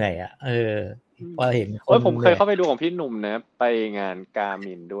วมันเหนื่อยอ่ะพอเห็นคโอ้ยนเหนื่อยผมเคยเข้าไปดูของพี่หนุ่มนะไปงานกา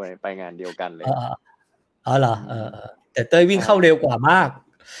มินด้วยไปงานเดียวกันเลยเอออ๋อเหรออืมแต่เต้ยวิ่งใช่เข้าเร็วกว่ามาก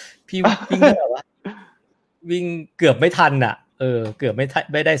พี่วิ่งได้แบบว่าวิ่งเกือบไม่ทันอ่ะเกือบไ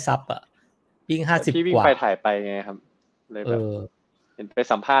ม่ได้ซับอ่ะวิ่ง50พี่วิ่กว่างไปถ่ายไปไงครับเลยเอแบบอเห็นไป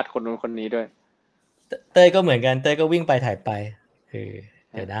สัมภาษณ์คนนู้นคนนี้ด้วยเต้ยก็เหมือนกันเต้ยก็วิ่งไปถ่ายไปเออ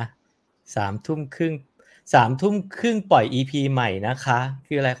เดี๋ยวนะ3 ทุ่มครึ่ง3 ทุ่มครึ่งปล่อย EP ใหม่นะคะ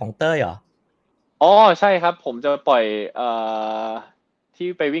คืออะไรของเต้ยเหรออ๋อใช่ครับผมจะปล่อยอที่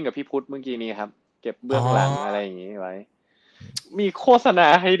ไปวิ่งกับพี่พุทธเมื่อกี้นี้ครับเก็บอ๋อ เบื้องหลังอะไรอย่างงี้ไว้มีโฆษณา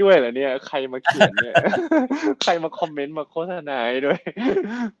ให้ด้วยเหรอเนี่ยใครมาเขียนเนี่ยใครมาคอมเมนต์มาโฆษณาให้ด้วย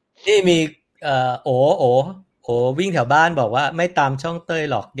นี่มีโอวิ่งแถวบ้านบอกว่าไม่ตามช่องเต้ย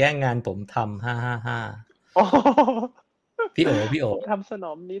หรอกแย่งงานผมทำ555อ๋อพี่โอผมทำสน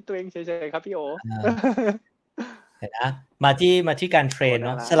องนี้ตัวเองเฉยๆครับพี่โอ อ่าเห็นนะมาที่การเทรโอ้นเน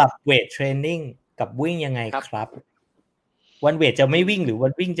าะน่ารักสลับเวทเทรนนิ่งกับวิ่งยังไงครับครับวันเวทจะไม่อืวิ่งหรือมวั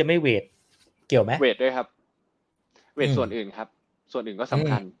นวิ่งจะไม่เวทเกี่ยวไหมเวทด้วยครับเวอืมทส่วนอื่นครับส่วนอื่นก็อืมสำ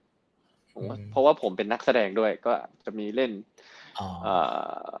คัญผมอืมว่าเพราะว่าผมเป็นนักแสดงด้วยก็จะมีเล่นอ๋อเอ่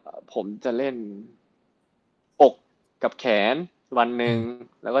ผมจะเล่นอกกับแขนวันหนึ่งอืม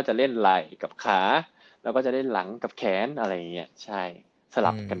แล้วก็จะเล่นไหล่กับขาแล้วก็จะเล่นหลังกับแขนอะไรอย่างเงี้ยใช่สอื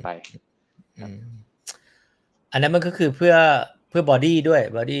ลับกันไปมอืครับมอันนั้นมันก็คือเพื่อบอดี้ด้วย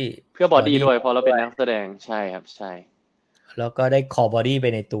บอดี้เพื่อบอดี้บอดี้ด้วยเพราะเราด้วยเป็นนักแสดงใช่ครับใช่ แล้วก็ได้คอบอดี้ไป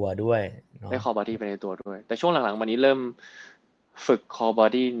ในตัวด้วยได้เนาะคอบอดี้ไปในตัวด้วยแต่ช่วงหลังๆมานี้เริ่มฝึกคอบอ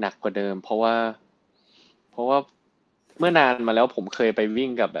ดี้หนักกว่าเดิมเพราะว่าเมื่อนานมาแล้วผมเคยไปวิ่ง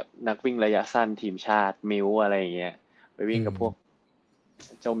กับแบบนักวิ่งระยะสั้นทีมชาติมิวอะไรอย่างเงี้ยไปวิ่งอืมกับพวก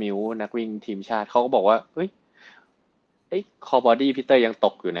เจ้ามิวนักวิ่งทีมชาติเขาก็บอกว่าเฮ้ยคอบอดี้พีเตอร์ยังต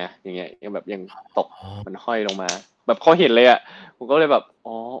กอยู่นะอย่างเงี้ยยังแบบยังตกอ๋อมันห้อยลงมาแบบเขาเห็นเลยอ่ะผมก็เลยแบบ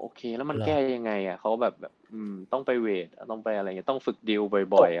อ๋อโอเคแล้วมันเหรอแก้ยังไงอ่ะเขาแบบต้องไปเวทต้องไปอะไรเงี้ยต้องฝึกดิว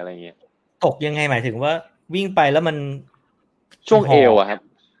บ่อยๆอะไรเงี้ย ตกยังไงหมายถึงว่าวิ่งไปแล้วมันช่วงเอห่อวอะครับ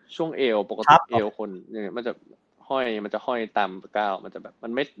ช่วงเอวปกติพับเหรอเอวคนเนี่ยมันจะห้อยตามก้าวมันจะแบบมั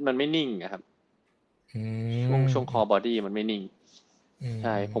นไม่นิ่งอะครับอืช่วงคอบอมดี้มันไม่นิ่งอืใ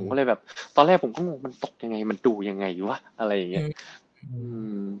ช่ผมก็เลยมแบบตอนแรกผมก็งงมันตกยังไงมันดูยังไงวะอะไรอย่างเงี้ยอืมอือื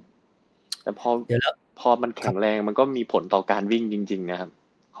มมแต่พอเดี๋ยวแล้วพอมันครับแข็งแรงมันก็มีผลต่อการวิ่งจริงๆนะครับ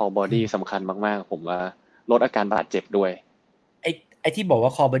คอบอดี้อืมสำคัญมากๆผมว่าลดอาการบาดเจ็บด้วยไอ้ไอ้ที่บอกว่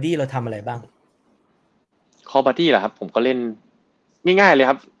าคอบอดี้เราทำอะไรบ้างคอบอดี้เหรอครับผมก็เล่นง่ายๆเลย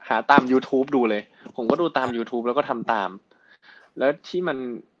ครับหาตาม YouTube ดูเลยผมก็ดูตาม YouTube แล้วก็ทำตามแล้วที่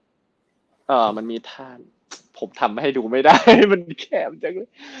มันมีท่าผมทำให้ดูไม่ได้มันแคบจังเลย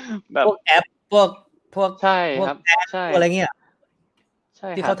แบบพวกแอปพวกพวกใช่พวครับกแอปใช่พวกอะไรเงี้ยใช่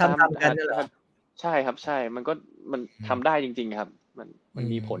ที่เขาหาตามทำกันหานั่นเหรอหาใช่ครับใช่มันอืมทำได้จริงๆครับมันอืมัน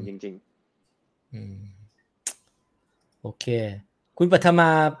มีผลจมริงอืมโอเคคุณปัทมา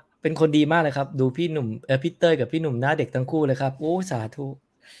เป็นคนดีมากเลยครับดูพี่หนุ่มพี่เต้ยกับพี่หนุ่มหน้าเด็กทั้งคู่เลยครับโอ้สาธุ ๆ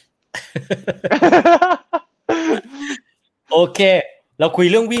โอเคเราคุย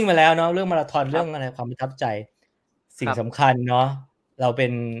เรื่องวิ่งมาแล้วเนาะเรื่องมาราธอน ครับเรื่องอะไรความประทับใจคสิ่งรับสำคัญเนาะเราเป็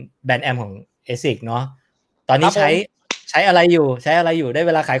นแบรนด์แอมของ ASICS เนาะตอนนี้ใช้ครับผมใช้อะไรอยู่ใช้อะไรอยู่ได้เ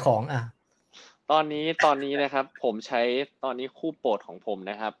วลาขายของอ่ะตอนนี้นะครับผมใช้ตอนนี้คู่โปรดของผม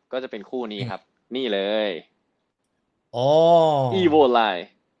นะครับก็จะเป็นคู่นี้อืมครับนี่เลย อ๋อ Evo Line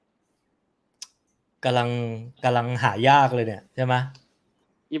กำลังกำลังหายากเลยเนี่ยใช่ไหม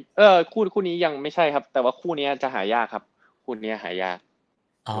คู่นี้ยังไม่ใช่ครับแต่ว่าคู่นี้จะหายากครับคู่นี้หายาก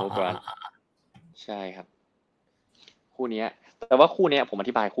โนบรันใช่ครับคู่นี้แต่ว่าคู่นี้ผมอ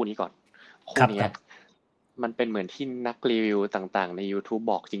ธิบายคู่นี้ก่อนคู่นี้มันเป็นเหมือนที่นักรีวิวต่างๆใน YouTube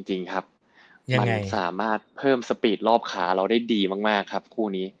บอกจริงๆครับมันสามารถเพิ่มสปีดรอบขาเราได้ดีมากๆครับคู่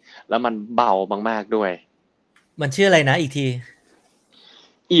นี้แล้วมันเบามากๆด้วยมันชื่ออะไรนะอีกที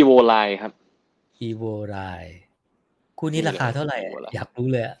Evo Line ครับ Evo Line คู่นี้ราคาเท่าไหร่อยากรู้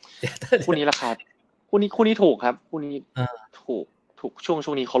เลยอ่ะคู่นี้ราคาคู่นี้ถูกครับคู่นี้ถูก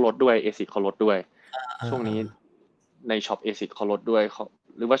ช่วงนี้เขาลดด้วย ASIC เขาลดด้วยช่วงนี้ในช็อป ASIC เขาลดด้วย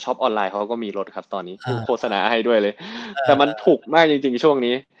หรือว่าช็อปออนไลน์เขาก็มีลดครับตอนนี้โฆษณาให้ด้วยเลยแต่มันถูกมากจริงๆช่วง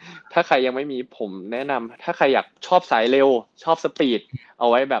นี้ถ้าใครยังไม่มีผมแนะนำถ้าใครอยากชอบสายเร็วชอบสปีดเอา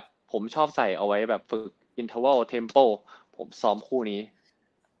ไว้แบบผมชอบใส่เอาไว้แบบฝึก interval tempo ผมซ้อมคู่นี้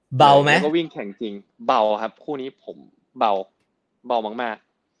เบาไหมแล้วก็วิ่งแข่งจริงเบาครับคู่นี้ผมเบามาก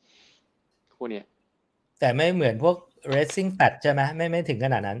ๆคู่นี้แต่ไม่เหมือนพวก racing pad ใช่ไหมไม่ถึงข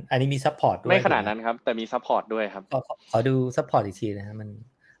นาดนั้นอันนี้มี support ด้วยไม่ขนาดนั้นครับแต่มีซัพพอร์ตด้วยครับขอดู support อีกทีนะฮะ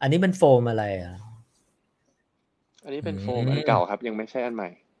อันนี้มันโฟมอะไรอ่ะอันนี้เป็นโฟมอันเก่าครับยังไม่ใช่อันใหม่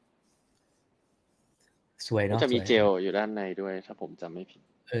สวยเนาะจะมีเจลอยู่ด้านในด้วยถ้าผมจำไม่ผิด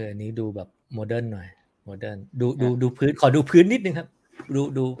นี้ดูแบบโมเดิร์นหน่อยโมเดิร์นดูพื้นขอดูพื้นนิดนึงครับ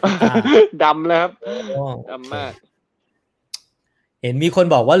ดู ดำแล้วครับดำมากเห็นมีคน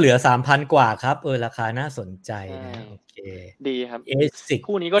บอกว่าเหลือ 3,000 กว่าครับราคาน่าสนใจนะโอเคดีครับ ASIC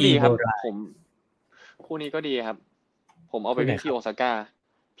คู่นี้ก็ดีครับคู่นี้ก็ดีครับผมเอาไปวิ่งที่โอซาก้า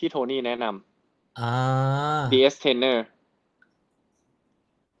พี่โทนี่แนะนำDS Trainer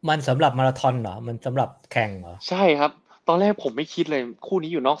มันสำหรับมาราธอนเหรอมันสำหรับแข่งเหรอใช่ครับตอนแรกผมไม่คิดเลยคู่นี้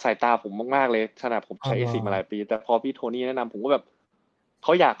อยู่นอกสายตาผมมากๆเลยขนาดผมใช้ ASIC มาหลายปีแต่พอพี่โทนี่แนะนำผมก็แบบเ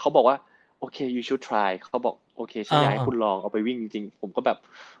ขาบอกว่าโอเค you should try เขาบอกโอเคฉันอยากให้คุณลองเอาไปวิ่งจริงๆผมก็แบบ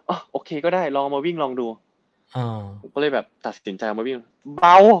โอเคก็ได้ลองมาวิ่งลองดูผมก็เลยแบบตัดสินใจมาวิ่งเบ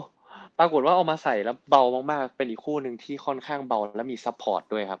าปรากฏว่าเอามาใส่แล้วเบามากๆเป็นอีกคู่หนึ่งที่ค่อนข้างเบาและมีซัพพอร์ต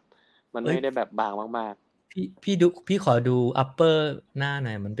ด้วยครับมันไม่ได้แบบบางมากๆพี่ขอดู upper หน้าห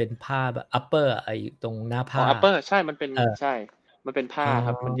น่อยมันเป็นผ้าแบบ upper ไอ้ตรงหน้าผ้าupper ใช่มันเป็นใช่มันเป็นผ้าค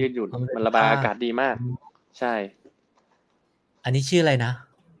รับมันยืดหยุ่นมันระบายอากาศดีมากใช่อันนี้ชื่ออะไรนะ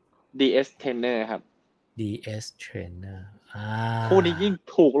DS Trainer ครับ DS Trainer คู่นี้ยิ่ง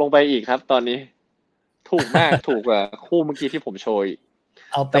ถูกลงไปอีกครับตอนนี้ถูกมากถูกกว่าคู่เมื่อกี้ที่ผมโชย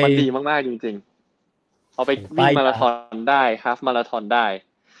แต่มันดีมากๆจริงๆเอาไปวิ่งมาราธอนได้ฮาล์ฟมาราธอนได้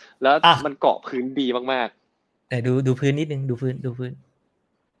แล้วมันเกาะพื้นดีมากๆแต่ดูพื้นนิดนึงดูพื้น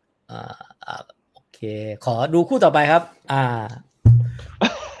โอเคขอดูคู่ต่อไปครับ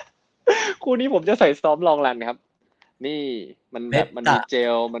คู่นี้ผมจะใส่ซ้อมลองรันครับนี่มันแบบมันมีเจ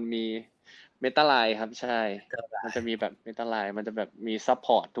ลมันมีเมตาไลน์ครับใช่มันจะมีแบบเมตาไลน์มันจะแบบมีซัพพ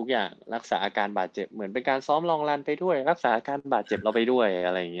อร์ตทุกอย่างรักษาอาการบาดเจ็บเหมือนเป็นการซ้อมลองรันไปด้วยรักษาอาการบาดเจ็บเราไปด้วยอ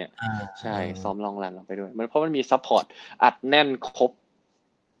ะไรอย่างเงี้ยใช่ซ้อมลองรันเราไปด้วยมันเพราะมันมีซัพพอร์ตอัดแน่นครบ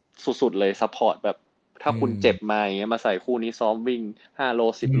สุดๆเลยซัพพอร์ตแบบถ้าคุณเจ็บมาอย่างเงี้ยมาใส่คู่นี้ซ้อมวิ่ง5 โล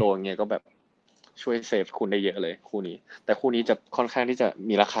 10 โลอย่างเงี้ยก็แบบช่วยเซฟคุณได้เยอะเลยคู่นี้แต่คู่นี้จะค่อนข้างที่จะ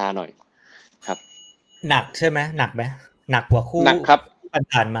มีราคาหน่อยครับหนักใช่ไหมหนักไหมหนักกว่าคู่หนักครับ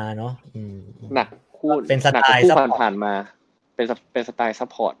ผ่านมาเนาะหนักคู่เป็นสไตล์คู่ผ่านมาเป็นสไตล์ซัพ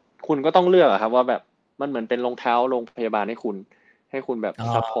พอร์ตคุณก็ต้องเลือกครับว่าแบบมันเหมือนเป็นรองเท้าโรงพยาบาลให้คุณแบบ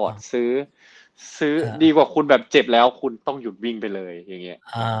ซัพพอร์ตซื้อดีกว่าคุณแบบเจ็บแล้วคุณต้องหยุดวิ่งไปเลยอย่างเงี้ย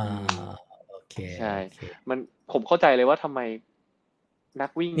โอเคใช่มันผมเข้าใจเลยว่าทำไมนั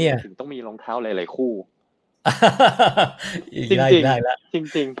กวิ่งถึงต้องมีรองเท้าหลายๆคู่จริงๆจ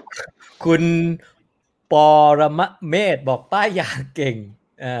ริงๆคุณปรเมศบอกป้ายยาเก่ง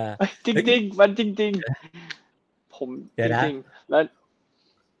จริงๆมันจริงๆผมจริงๆแล้ว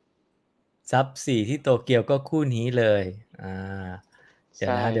ซับ4ที่โตเกียวก็คู่นี้เลยเ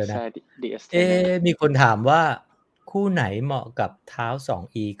ดี๋ยวนะมีคนถามว่าคู่ไหนเหมาะกับเท้า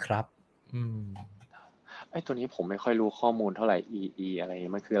 2E ครับไอ้ตัวนี้ผมไม่ค่อยรู้ข้อมูลเท่าไหร่ EE อะไร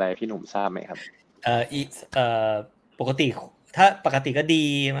มันคืออะไรพี่หนุ่มทราบไหมครับปกติถ้าปกติก็ดี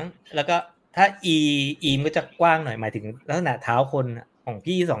มั้งแล้วก็ถ้า E มันก็จะกว้างหน่อยหมายถึงลักษณะเท้าคนของ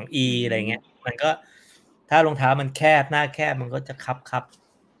พี่ 2E อะไรเงี้ยมันก็ถ้ารองเท้ามันแคบหน้าแคบมันก็จะคับ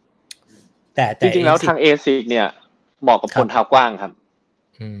แต่จริงๆแล้วทาง ASIC เนี่ยเหมาะกับคนเท้ากว้างครับ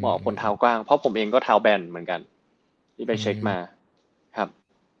เหมาะกับคนเท้ากว้างเพราะผมเองก็เท้าแบนเหมือนกันที่ไปเช็คมาครับ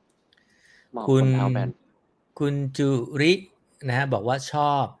เหมาะกับคนเท้าแบนคุณจุรินะฮะบอกว่าช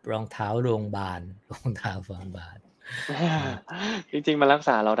อบรองเท้าโรงพยาบาลจริงๆมันรักษ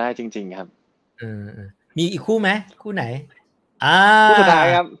าเราได้จริงๆครับมีอีกคู่ไหมคู่ไหนคู่สุดท้าย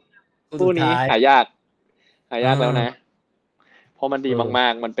ครับคู่นี้หายากแล้วนะ ราะมันดีมา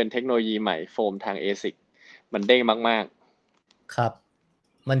กๆมันเป็นเทคโนโลยีใหม่โฟมทาง ASIC มันเด้งมากๆครับ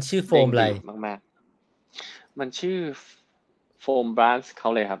มันชื่อๆโฟเด้งมอะไรดีมากๆมันชื่อโฟมบรันช์เขา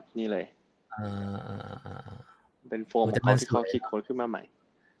เลยครับนี่เลยอ่าเป็นโฟโอ้มของแต่มันสเขาที่เขาวยเนาะคิดค้นขึ้นมาใหม่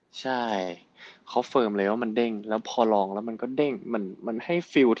ใช่เขาเฟิร์มเลยว่ามันเด้งแล้วพอลองแล้วมันก็เด้งมันให้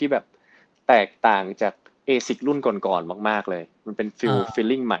ฟีลที่แบบแตกต่างจาก ASIC รุ่นก่อนๆมากๆเลยมันเป็นฟีล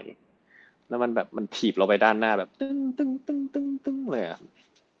ลิ่งใหม่แล้วมันแบบมันถีบเราไปด้านหน้าแบบตึ้งตึ้งตึ้งตึ้งตึ้งเลยอ่ะ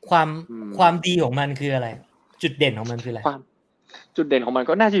ความอืมความดีของมันคืออะไรจุดเด่นของมันคืออะไรความ จุดเด่นของมัน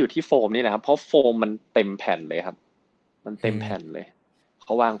ก็น่าจะอยู่ที่โฟมนี่แหละครับเพราะโฟมมันเต็มแผ่นเลยครับมันอืเต็มมแผ่นเลยเข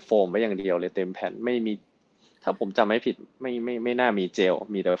าวางโฟมไว้อย่างเดียวเลยเต็มแผ่นไม่มีถ้าผมจำไม่ผิดไม่น่ามีเจล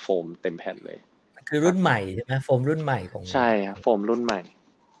มีแต่โฟมเต็มแผ่นเลยคือครับรุ่นใหม่ใช่ไหมโฟมรุ่นใหม่ของใช่ครับโฟมรุ่นใหม่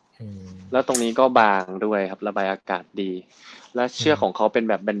อืแล้วตรงมนี้ก็บางด้วยครับระบายอากาศดีและอืเชือกของมเขาเป็น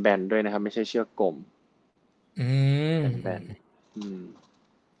แบบแบนๆด้วยนะครับไม่ใช่เชือกกลมอืมแบน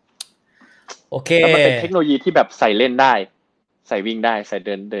ๆโอเคแล้วมันเป็นเทคโนโลยีที่แบบใส่เล่นได้ใส่วิ่งได้ใส่เ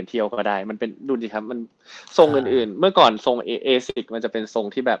ดินเที่ยวก็ได้มันเป็นดูดิครับมันทรงอื่นๆเมื่อก่อนทรงเอซิกมันจะเป็นทรง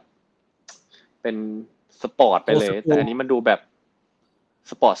ที่แบบเป็นสปอร์ตไปโอเลยแต่สกูอันนี้มันดูแบบ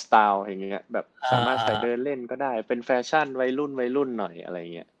สปอร์ตสไตล์อย่างเงี้ยแบบอ่สามารถใส่เดินาเล่นก็ได้เป็นแฟชั่นวัยรุ่นหน่อยอะไร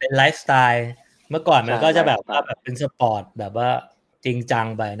เงี้ยเป็นไลฟ์สไตล์เมื่อก่อนมันใช่ก็จะไลฟ์สไตล์แบบว่าแบบเป็นสปอร์ตแบบว่าจริงจัง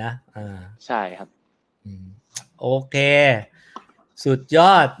ไปนะใช่ครับ อืมโอเคสุดย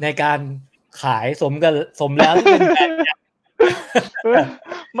อดในการขายสมแล้วที่เป็นแบรนด์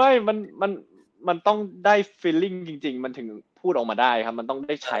ไม่มันต้องได้ฟีลลิ่งจริงๆมันถึงพูดออกมาได้ครับมันต้องไ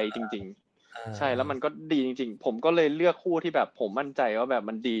ด้ใช้จริงๆใช่แล้วมันก็ดีจริงๆผมก็เลยเลือกคู่ที่แบบผมมั่นใจว่าแบบ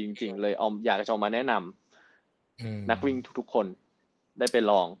มันดีจริงๆเลยเอาอยากจะเอามาแนะนอืำนักวิ่งมทุกๆคนได้ไป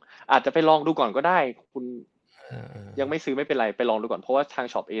ลองอาจจะไปลองดูก่อนก็ได้คุณเอยังไม่อ ซื้อไม่เป็นไรไปลองดูก่อนเพราะว่าทาง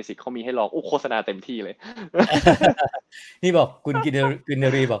ช็อปเอซิกเขามีให้ลองโอ้โฆษณาเต็มที่เลย นี่บอกคุณกินนา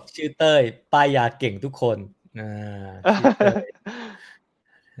รีบอกชื่อเต้ยป้ายยาเก่งทุกคนอ่ชื่อเต้ย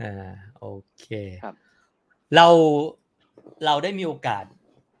โอเคครับเราเราได้มีโอกาส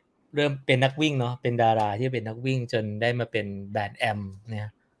เริ่มเป็นนักวิ่งเนาะเป็นดาราที่เป็นนักวิ่งจนได้มาเป็นแบรนด์แอมเนี่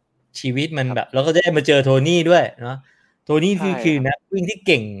ยชีวิตมันครับแบบเราก็ได้มาเจอโทนี่ด้วยเนาะโทนี่ใช่ครับคือนักวิ่งที่เ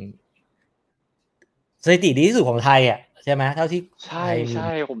ก่งสถิติดีที่สุดของไทยอ่ะใช่ไหมเท่าที่ใช่ไทยมีใช่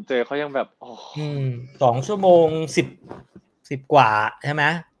ผมเจอเขายังแบบโอ้อืม2 ชั่วโมงสิบกว่าใช่ไหม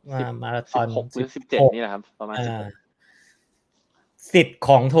สิบมาราธอน16หรือ1716นี่แหละครับประมาณอ่า 16สิทธิ์ข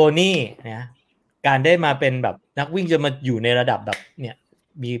องโทนี่นะการได้มาเป็นแบบนักวิ่งจะมาอยู่ในระดับแบบเนี่ย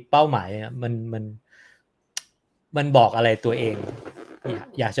มีเป้าหมายมันบอกอะไรตัวเอง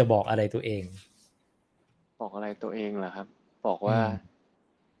อยากจะบอกอะไรตัวเองบอกอะไรตัวเองเหรอครับบอกว่าอืม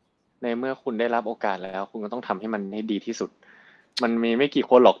ในเมื่อคุณได้รับโอกาสแล้วคุณก็ต้องทำให้มันให้ดีที่สุดมันมีไม่กี่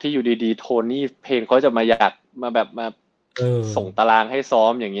คนหรอกที่อยู่ดีๆโทนี่เพลงเขาจะมาอยากมาแบบมาเออส่งตารางให้ซ้อ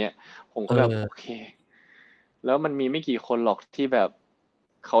มอย่างเงี้ยผมเอก็แบบโออเคแล้วมันมีไม่กี่คนหรอกที่แบบ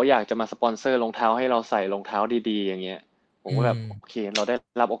เขาอยากจะมาสปอนเซอร์รองเท้าให้เราใส่รองเท้าดีๆอย่างเงี้ยผมอืก็แบบโอมเคเราได้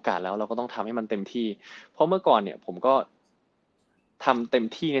รับโอกาสแล้วเราก็ต้องทำให้มันเต็มที่เพราะเมื่อก่อนเนี่ยผมก็ ทำเต็ม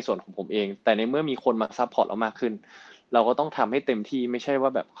ที่ในส่วนของผมเอง แต่ในเมื่อมีคนมาซัพพอร์ตเรามากขึ้น เราก็ต้องทำให้เต็มที่ไม่ใช่ว่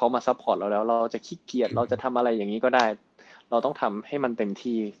าแบบเขามาซัพพอร์ตเราแล้วเราจะขี้เกียจเราจะทำอะไรอย่างนี้ก็ได้ เราต้องทำให้มันเต็ม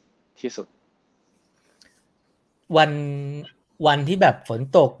ที่ที่สุดวันวันที่แบบฝน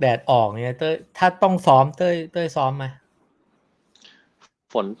ตกแดดออกเนี่ยเต้ยถ้าต้องซ้อมเต้ยซ้อมไหม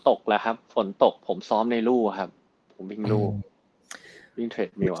ฝนตกแล้วครับฝนตกผมซ้อมในลู่ครับผมวิ่งลู่อืมวิ่งเทร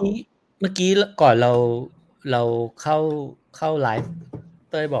ดมิลเอาเมื่อกี้เมื่อกี้ก่อนเราเข้าไลฟ์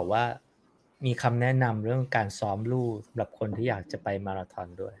เต้ยบอกว่ามีคำแนะนำเรื่องการซ้อมลู่สำหรับคนที่อยากจะไปมาราธอน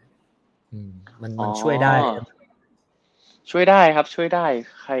ด้วย อืมมันอ๋อช่วยได้ใช่ไหมช่วยได้ครับช่วยได้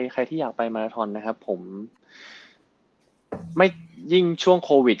ใครที่อยากไปมาราธอนนะครับผม ไม่ยิ่งช่วงโ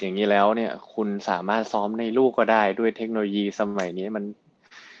ควิดอย่างนี้แล้วเนี่ยคุณสามารถซ้อมในลู่ก็ได้ด้วยเทคโนโลยีสมัยนี้มัน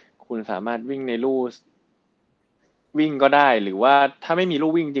คุณสามารถวิ่งในลู่วิ่งก็ได้หรือว่าถ้าไม่มี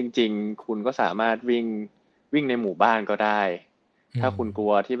ลู่วิ่งจริงๆคุณก็สามารถวิ่งในหมู่บ้านก็ได้อืมถ้าคุณกลั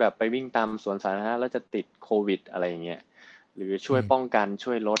วที่แบบไปวิ่งตามสวนสาธารณะแล้วจะติดโควิดอะไรอย่างเงี้ยหรือช่อืวยป้องมกัน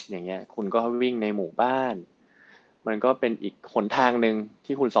ช่วยลดอย่างเงี้ยคุณก็วิ่งในหมู่บ้านมันก็เป็นอีกหนทางหนึ่ง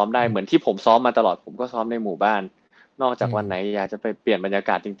ที่คุณซ้อมได้อืมเหมือนที่ผมซ้อมมาตลอดผมก็ซ้อมในหมู่บ้าน นอกอืจากวันไหนมอยากจะไปเปลี่ยนบรรยา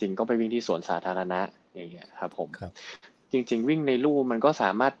กาศจริงๆก็ไปวิ่งที่สวนสาธารณะอย่างเงี้ยครับผมครับจริงๆวิ่งในลู่มันก็ส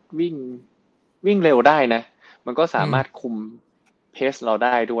ามารถวิ่งเร็วได้นะมันก็อืสามารถมคุมเพสเราไ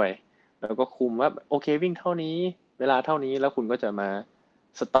ด้ด้วยแล้วก็คุมว่าโอเควิ่งเท่านี้เวลาเท่านี้แล้วคุณก็จะมา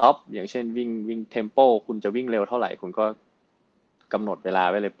สต็อปอย่างเช่นวิ่งเทมโปคุณจะวิ่งเร็วเท่าไหร่คุณก็กำหนดเวลา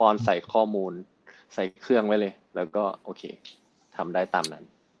ไว้เลยป้อนใส่ข้อมูลใส่เครื่องไว้เลยแล้วก็โอเคทำได้ตามนั้น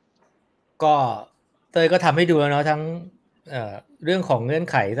ก็เต้ยก็ทำให้ดูแล้วเนาะทั้ง เอ่อเรื่องของเงื่อน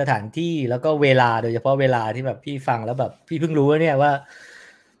ไขสถานที่แล้วก็เวลาโดยเฉพาะเวลาที่แบบพี่ฟังแล้วแบบพี่เพิ่งรู้ว่าเนี่ยว่า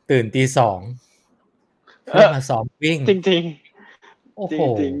ตื่นตี 2เอเพื่ออมาซ้อมวิ่งจริงๆจโอ้โห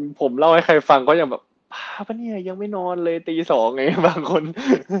ริงๆผมเล่าให้ใครฟังก็ยังแบบบ้าปะเนี่ยยังไม่นอนเลยตี 2ไงบางคน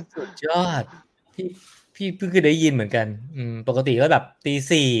สุดยอดพี่พี่เพิ่งเคยได้ยินเหมือนกันปกติก็แบบตี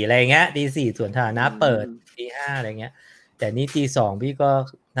 4อะไรเงี้ยตี 4สวนสาธารณะอืเปิดมตี 5อะไรเงี้ยแต่นี่ตี 2พี่ก็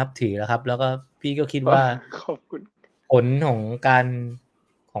นับถือแล้วครับแล้วก็พี่ก็คิดอ๋อว่าขอบคุณผลของการ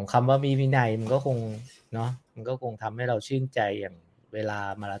ของคำว่ามีวินัยมันก็คงเนาะมันก็คงทำให้เราชื่นใจอย่างเวลา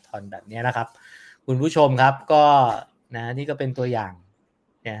มาราธอนแบบนี้นะครับคุณผู้ชมครับก็นะนี่ก็เป็นตัวอย่าง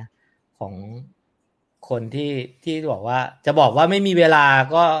นะของคนที่บอกว่าจะบอกว่าไม่มีเวลา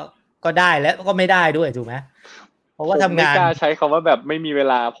ก็ได้แล้วก็ไม่ได้ด้วยถูกไหมเพราะผว่าทำงานมไม่กล้าใช้คำว่าแบบไม่มีเว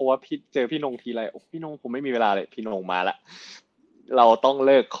ลาเพราะว่าเจอพี่นงทีไรโอ้พี่นงผมไม่มีเวลาเลยพี่นงมาละเราต้องเ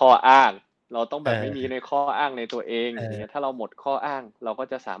ลิกข้ออ้างเราต้องเอแบบไม่มีในอข้ออ้างในตัวเองเออย่างเงี้ยถ้าอเราหมดข้ออ้างเราก็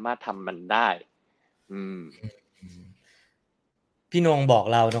จะสามารถทำมันได้อืมพี่นงบอก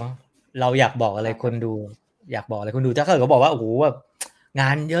เราเนาะเราอยากบอกอะไรใช่ครับคนดูอยากบอกอะไรคนดูถ้าเกิดเขาบอกว่าโอ้โหแบบงา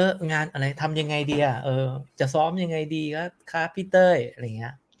นเยอะงานอะไรทำยังไงดีอะจะซ้อมยังไงดีครับพี่เต้ยอะไรเงี้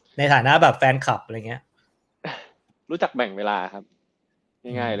ยในฐานะแบบแฟนคลับอะไรเงี้ยรู้จักแบ่งเวลาครับ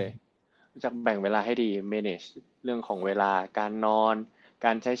อืง่ายๆเลยมรู้จักแบ่งเวลาให้ดี manage เรื่องของเวลาการนอนก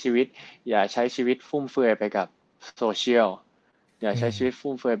ารใช้ชีวิตอย่าใช้ชีวิตฟุ่มเฟือยไปกับโซเชียลอย่าอืมใช้ชีวิต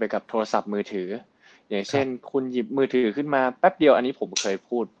ฟุ่มเฟือยไปกับโทรศัพท์มือถืออย่างเช่นครับคุณหยิบมือถือขึ้นมาแป๊บเดียวอันนี้ผมเคย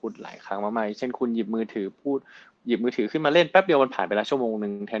พูดหลายครั้งมากๆเช่นคุณหยิบมือถือหยิบมือถือขึ้นมาเล่นแป๊บเดียวมันผ่านไปแล้วชั่วโมงหนึ่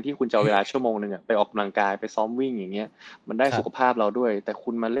งแทนที่คุณจะเอาเวลาชั่วโมงหนึ่งไปออกกำลังกายไปซ้อมวิ่งอย่างเงี้ยมันได้สุขครับภาพเราด้วยแต่คุ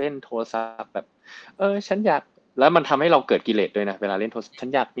ณมาเล่นโทรศัพท์แบบฉันอยาก แล้วมันทำให้เราเกิดกิเลสด้วยนะเวลาเล่นโทรศัพท์ฉัน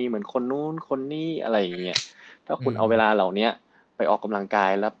อยากมีเหมือนคนนู้นคนนี้อะไรอย่างเงี้ยถ้าอืคุณเอาเวลามเหล่านี้ไปออกกำลังกา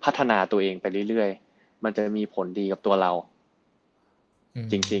ยแล้วพัฒนาตัวเองไปเรื่อยๆมันจะมีผลดีกับตัวเราอื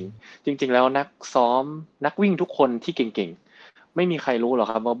จริงมๆจริงๆแล้วนักซ้อมนักวิ่งทุกคนที่เก่งๆไม่มีใครรู้หรอก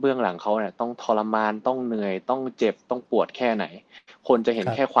ครับว่าเบื้องหลังเขาเนี่ยต้องทรมานต้องเหนื่อยต้องเจ็บต้องปวดแค่ไหนคนจะเห็น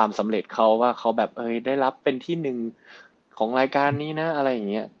แค่คครับวามสำเร็จเขาว่าเขาแบบได้รับเป็นที่หนึ่งของรายการนี้นะอะไรอย่าง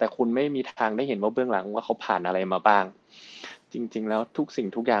เงี้ยแต่คุณไม่มีทางได้เห็นว่าเบื้องหลังว่าเขาผ่านอะไรมาบ้าง จริงๆแล้วทุกสิ่ง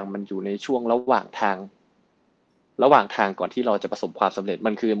ทุกอย่างมันอยู่ในช่วงระหว่างทางก่อนที่เราจะประสบความสำเร็จ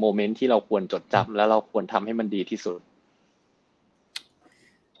มันคือโมเมนต์ที่เราควรจดจำและเราควรทำให้มันดีที่สุด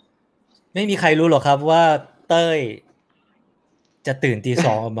ไม่มีใครรู้หรอกครับว่าเต้ยจะตื่นตี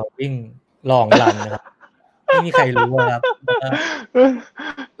 2มาวิ่งลองรันนะครับไม่มีใครรู้อะครับว่า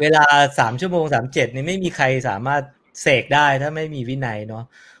เวลา3 ชั่วโมง 37นี่ไม่มีใครสามารถเสกได้ถ้าไม่มีวินัยเนาะ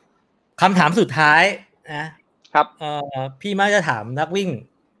คำถามสุดท้ายนะครับพี่มักจะถามนักวิ่ง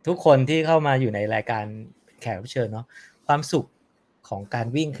ทุกคนที่เข้ามาอยู่ในรายการแขกรับเชิญเนาะความสุขของการ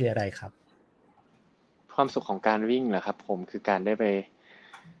วิ่งคืออะไรครับความสุขของการวิ่งเหรอครับผมคือการได้ไป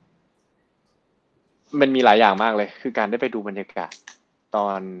มันมีหลายอย่างมากเลยคือการได้ไปดูบรรยากาศตอ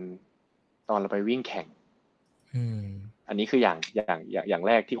นตอนเราไปวิ่งแข่งอืมอันนี้คืออย่างแ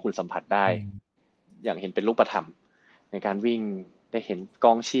รกที่คุณสัมผัสได้อืมอย่างเห็นเป็นรูปธรรมในการวิ่งได้เห็นก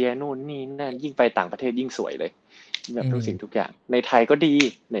องเชียร์นู่นนี่นั่นยิ่งไปต่างประเทศยิ่งสวยเลย แบอืบทุกสิ่งทุกมอย่างในไทยก็ดี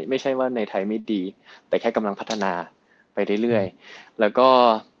ไม่ใช่ว่าในไทยไม่ดีแต่แค่กำลังพัฒนาไปเรื่อยอืมๆแล้วก็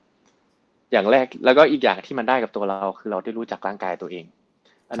อย่างแรกแล้วก็อีกอย่างที่มันได้กับตัวเราคือเราได้รู้จักร่างกายตัวเอง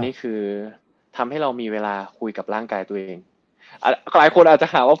อันครับนี้คือทำให้เรามีเวลาคุยกับร่างกายตัวเองหลายคนอาจจะ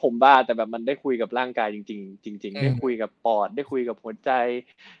หาว่าผมบ้าแต่แบบมันได้คุยกับร่างกายจริงๆจริงอืๆได้คุยมกับปอดได้คุยกับหัวใจ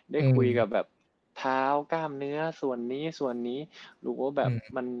ได้อืคุยกับมแบบเท้ากล้ามเนื้อส่วนนี้รู้ว่าแบบอืม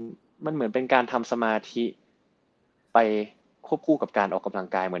มันเหมือนเป็นการทำสมาธิ ไปควบคู่กับการออกกำลัง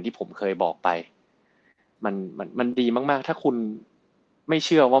กายเหมือนที่ผมเคยบอกไปมันดีมากๆถ้าคุณไม่เ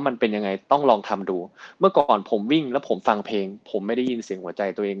ชื่อว่ามันเป็นยังไงต้องลองทำดูเมื่อก่อนผมวิ่งแล้วผมฟังเพลงผมไม่ได้ยินเสียงหัวใจ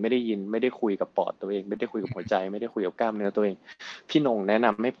ตัวเองไม่ได้คุยกับปอดตัวเองไม่ได้คุยกับหัวใจไม่ได้คุยกับกล้ามเนื้อตัวเองพี่นงแนะน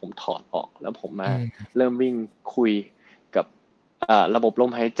ำให้ผมถอดออกแล้วผมอืมามเริ่มวิ่งคุยกับระบบล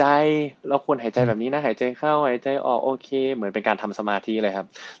มหายใจเราควรหายใจอืมแบบนี้นะหายใจเข้าหายใจออกโอเคเหมือนเป็นการทำสมาธิเลยครับ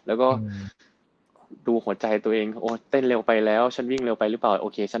แล้วก็อืมดูหัวใจตัวเองโอ้เต้นเร็วไปแล้วฉันวิ่งเร็วไปหรือเปล่าโอ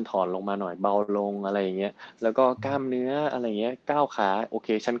เคฉันถอนลงมาหน่อยเบาลงอะไรอย่างเงี้ยแล้วก็กล้ามเนื้ออะไรเงี้ยก้าวขาโอเค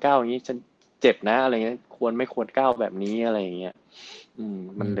ฉันก้าวอย่างนี้ฉันเจ็บนะอะไรเงี้ยควรไม่ควรก้าวแบบนี้อะไรอย่างเงี้ย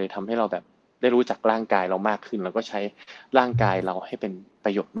มันเลยทำให้เราแบบได้รู้จักร่างกายเรามากขึ้นแล้วก็ใช้ร่างกายเราให้เป็นปร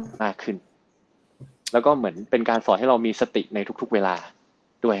ะโยชน์มากขึ้นแล้วก็เหมือนเป็นการสอนให้เรามีสติในทุกๆเวลา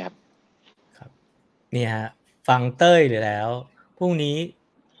ด้วยครับครับเนี่ยฮะฟังเต้ยเลยแล้วพรุ่งนี้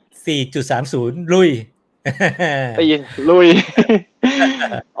4.30ลุย ตีลุย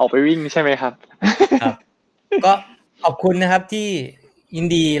ออกไปวิ่งใช่ไหมครับ ครับก็ขอบคุณนะครับที่ยิน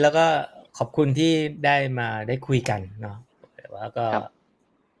ดีแล้วก็ขอบคุณที่ได้มาได้คุยกันเนาะ แล้วก็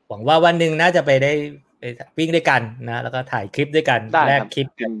หวังว่าวันหนึ่งน่าจะไปได้ไปวิ่งด้วยกันนะแล้วก็ถ่ายคลิปด้วยกันแลกคลิป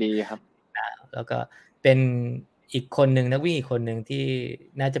ยินดีครับนะแล้วก็เป็นอีกคนหนึ่งนักวิ่งอีกคนหนึ่งที่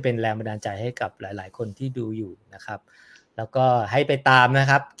น่าจะเป็นแรงบันดาลใจให้กับหลายๆคนที่ดูอยู่นะครับแล้วก็ให้ไปตามนะ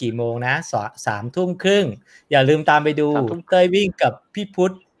ครับกี่โมงนะ3:30 อย่าลืมตามไปดูเต้ยวิ่งกับพี่พุท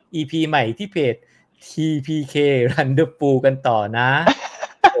ธ EP ใหม่ที่เพจ TPK Run the Pool กันต่อนะ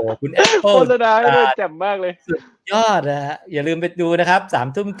โอ้คุณ Apple โฆษณาให้ด้วยแจ่มมากเลยสุดยอดนะฮะอย่าลืมไปดูนะครับ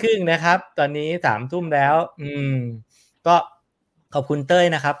3:30นะครับตอนนี้3:00แล้วก็ขอบคุณเต้ย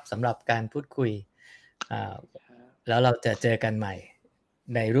นะครับสำหรับการพูดคุยแล้วเราจะเจอกันใหม่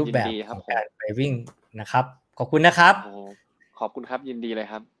ในรูปแบบของการไปวิ่งนะครับขอบคุณนะครับขอบคุณครับยินดีเลย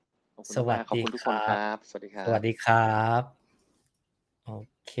ครับสวัสดีขอบคุณทุกคนครับสวัสดีครับสวัสดีครับโอ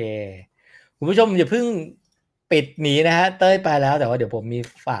เคคุณผู้ชมอย่าเพิ่งปิดหนีนะฮะเต้ยไปแล้วแต่ว่าเดี๋ยวผมมี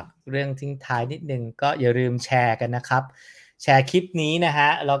ฝากเรื่องทิ้งท้ายนิดนึงก็อย่าลืมแชร์กันนะครับแชร์คลิปนี้นะฮะ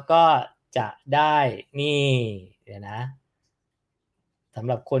แล้วก็จะได้นี่เดี๋ยวนะสำ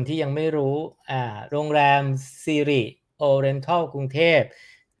หรับคนที่ยังไม่รู้โรงแรมสิริโอเรนทัลกรุงเทพ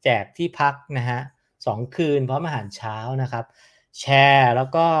แจกที่พักนะฮะ2 คืนพร้อมอาหารเช้านะครับแชร์แล้ว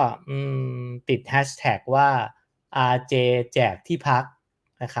ก็ติดแฮชแท็กว่า RJ แจกที่พัก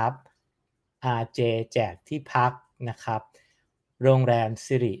นะครับ RJ แจกที่พักนะครับโรงแรม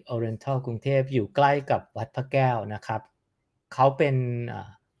สิริโอเรนทัลกรุงเทพอยู่ใกล้กับวัดพระแก้วนะครับเขาเป็น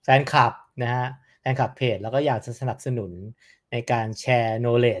แฟนคลับนะฮะแฟนคลับเพจแล้วก็อยากจะสนับสนุนในการแชร์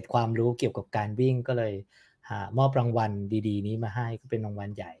knowledge ความรู้เกี่ยวกับการวิ่งก็เลยมอบรางวัลดีๆนี้มาให้ก็เป็นรางวัล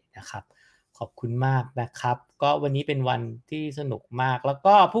ใหญ่นะครับขอบคุณมากนะครับก็วันนี้เป็นวันที่สนุกมากแล้ว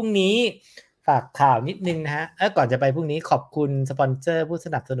ก็พรุ่งนี้ฝากข่าวนิดนึงนะฮะก่อนจะไปพรุ่งนี้ขอบคุณสปอนเซอร์ผู้ส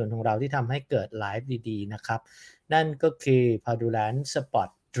นับสนุนของเราที่ทำให้เกิดไลฟ์ดีๆนะครับนั่นก็คือ Padulance Sport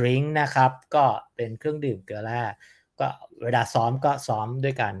Drink นะครับก็เป็นเครื่องดื่มเกลือแร่ก็เวลาซ้อมก็ซ้อมด้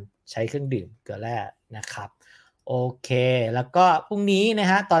วยการใช้เครื่องดื่มเกลือแร่นะครับโอเคแล้วก็พรุ่งนี้นะ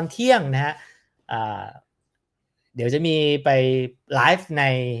ฮะตอนเที่ยงนะฮะเดี๋ยวจะมีไปไลฟ์ใน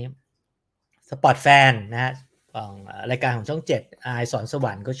สปอร์ตแฟนนะฮะของรายการของช่อง7อายสอนสว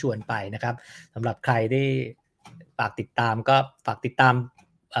รรค์ก็ชวนไปนะครับสำหรับใครที่ฝากติดตามก็ฝากติดตาม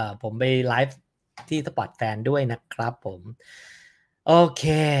ผมไปไลฟ์ที่สปอร์ตแฟนด้วยนะครับผมโอเค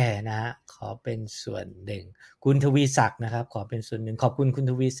นะฮะขอเป็นส่วนหนึ่งคุณทวีศักดิ์นะครับขอเป็นส่วนหนึ่งขอบคุณคุณ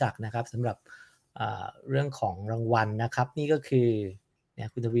ทวีศักดิ์นะครับสำหรับเรื่องของรางวัลนะครับนี่ก็คือเนี่ย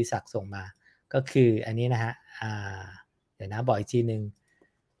คุณทวีศักดิ์ส่งมาก็คืออันนี้นะฮะเดี๋ยวนะบอกอีกทีนึง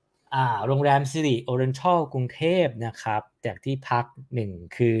โรงแรมสิริโอเรนทัลกรุงเทพนะครับแจกที่พัก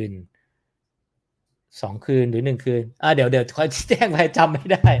1 คืน2 คืนหรือ1 คืนเดี๋ยวค่อยแจ้งไปจำไม่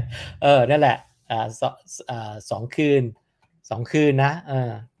ได้นั่นแหละ2 คืน2 คืนนะ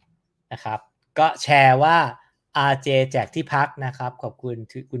นะครับก็แชร์ว่า RJ แจกที่พักนะครับขอบคุณ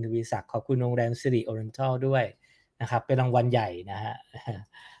คุณทวีศักดิ์ขอบคุณโรงแรมสิริโอเรนทัลด้วยนะครับเป็นรางวัลใหญ่นะฮะ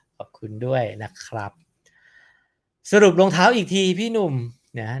ขอบคุณด้วยนะครับสรุปรองเท้าอีกทีพี่หนุ่ม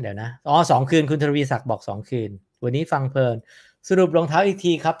นะเดี๋ยวนะ2 คืนคุณทวีศักดิ์บอก2 คืนวันนี้ฟังเพลินสรุปรองเท้าอีก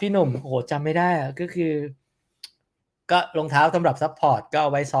ทีครับพี่หนุ่มโอ้โหจำไม่ได้ก็คือก็รองเท้าสำหรับซัพพอร์ตก็เอ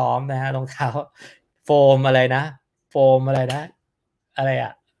าไว้ซ้อมนะฮะรองเท้าโฟมอะไรนะโฟมอะไรนะอะไร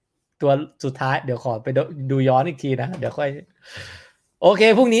ตัวสุดท้ายเดี๋ยวขอไปดูย้อนอีกทีนะเดี๋ยวค่อยโอเค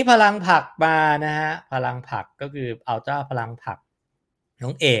พรุ่งนี้พลังผักมานะฮะพลังผักก็คืออัลตร้าพลังผักน้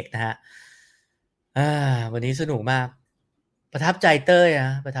องเอกนะฮะวันนี้สนุกมากประทับใจเต้ยน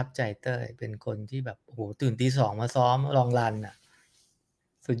ะประทับใจเต้ยเป็นคนที่แบบโอ้โหตื่นตี 2มาซ้อมลองรันอ่ะ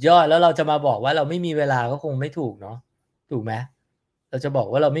สุดยอดแล้วเราจะมาบอกว่าเราไม่มีเวลาก็คงไม่ถูกเนาะถูกไหมเราจะบอก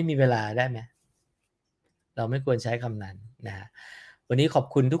ว่าเราไม่มีเวลาได้ไหมเราไม่ควรใช้คำนั้นนะฮะวันนี้ขอบ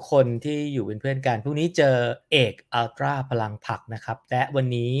คุณทุกคนที่อยู่เป็นเพื่อนกันพรุ่งนี้เจอเอกอัลตร้าพลังผักนะครับและวัน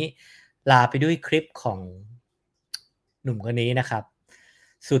นี้ลาไปด้วยคลิปของหนุ่มคนนี้นะครับ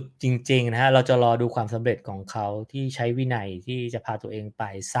สุดจริงๆนะฮะเราจะรอดูความสำเร็จของเขาที่ใช้วินัยที่จะพาตัวเองไป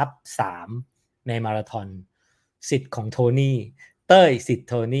ซับ3ในมาราธอนสิทธิ์ของโทนี่เต้ยสิทธิ์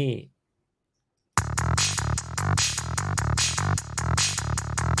โทนี่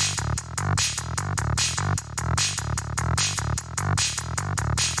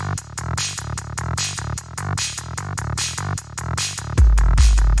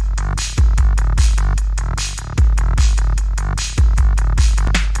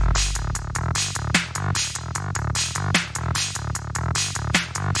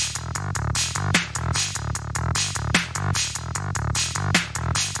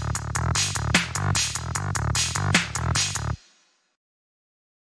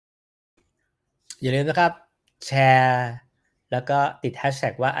อย่าลืมนะครับแชร์แล้วก็ติดแฮชแท็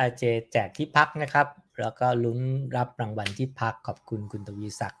กว่า RJ แจกที่พักนะครับ แล้วก็ลุ้นรับรางวัลที่พักขอบคุณคุณทวี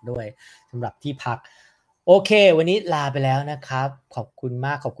ศักดิ์ด้วยสำหรับที่พักโอเควันนี้ลาไปแล้วนะครับขอบคุณม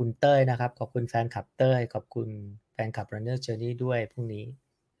ากขอบคุณเต้ยนะครับขอบคุณแฟนคลับเต้ยขอบคุณแฟนคลับ Runner Journey ด้วยพรุ่งนี้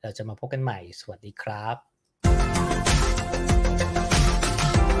เราจะมาพบกันใหม่สวัสดีครับ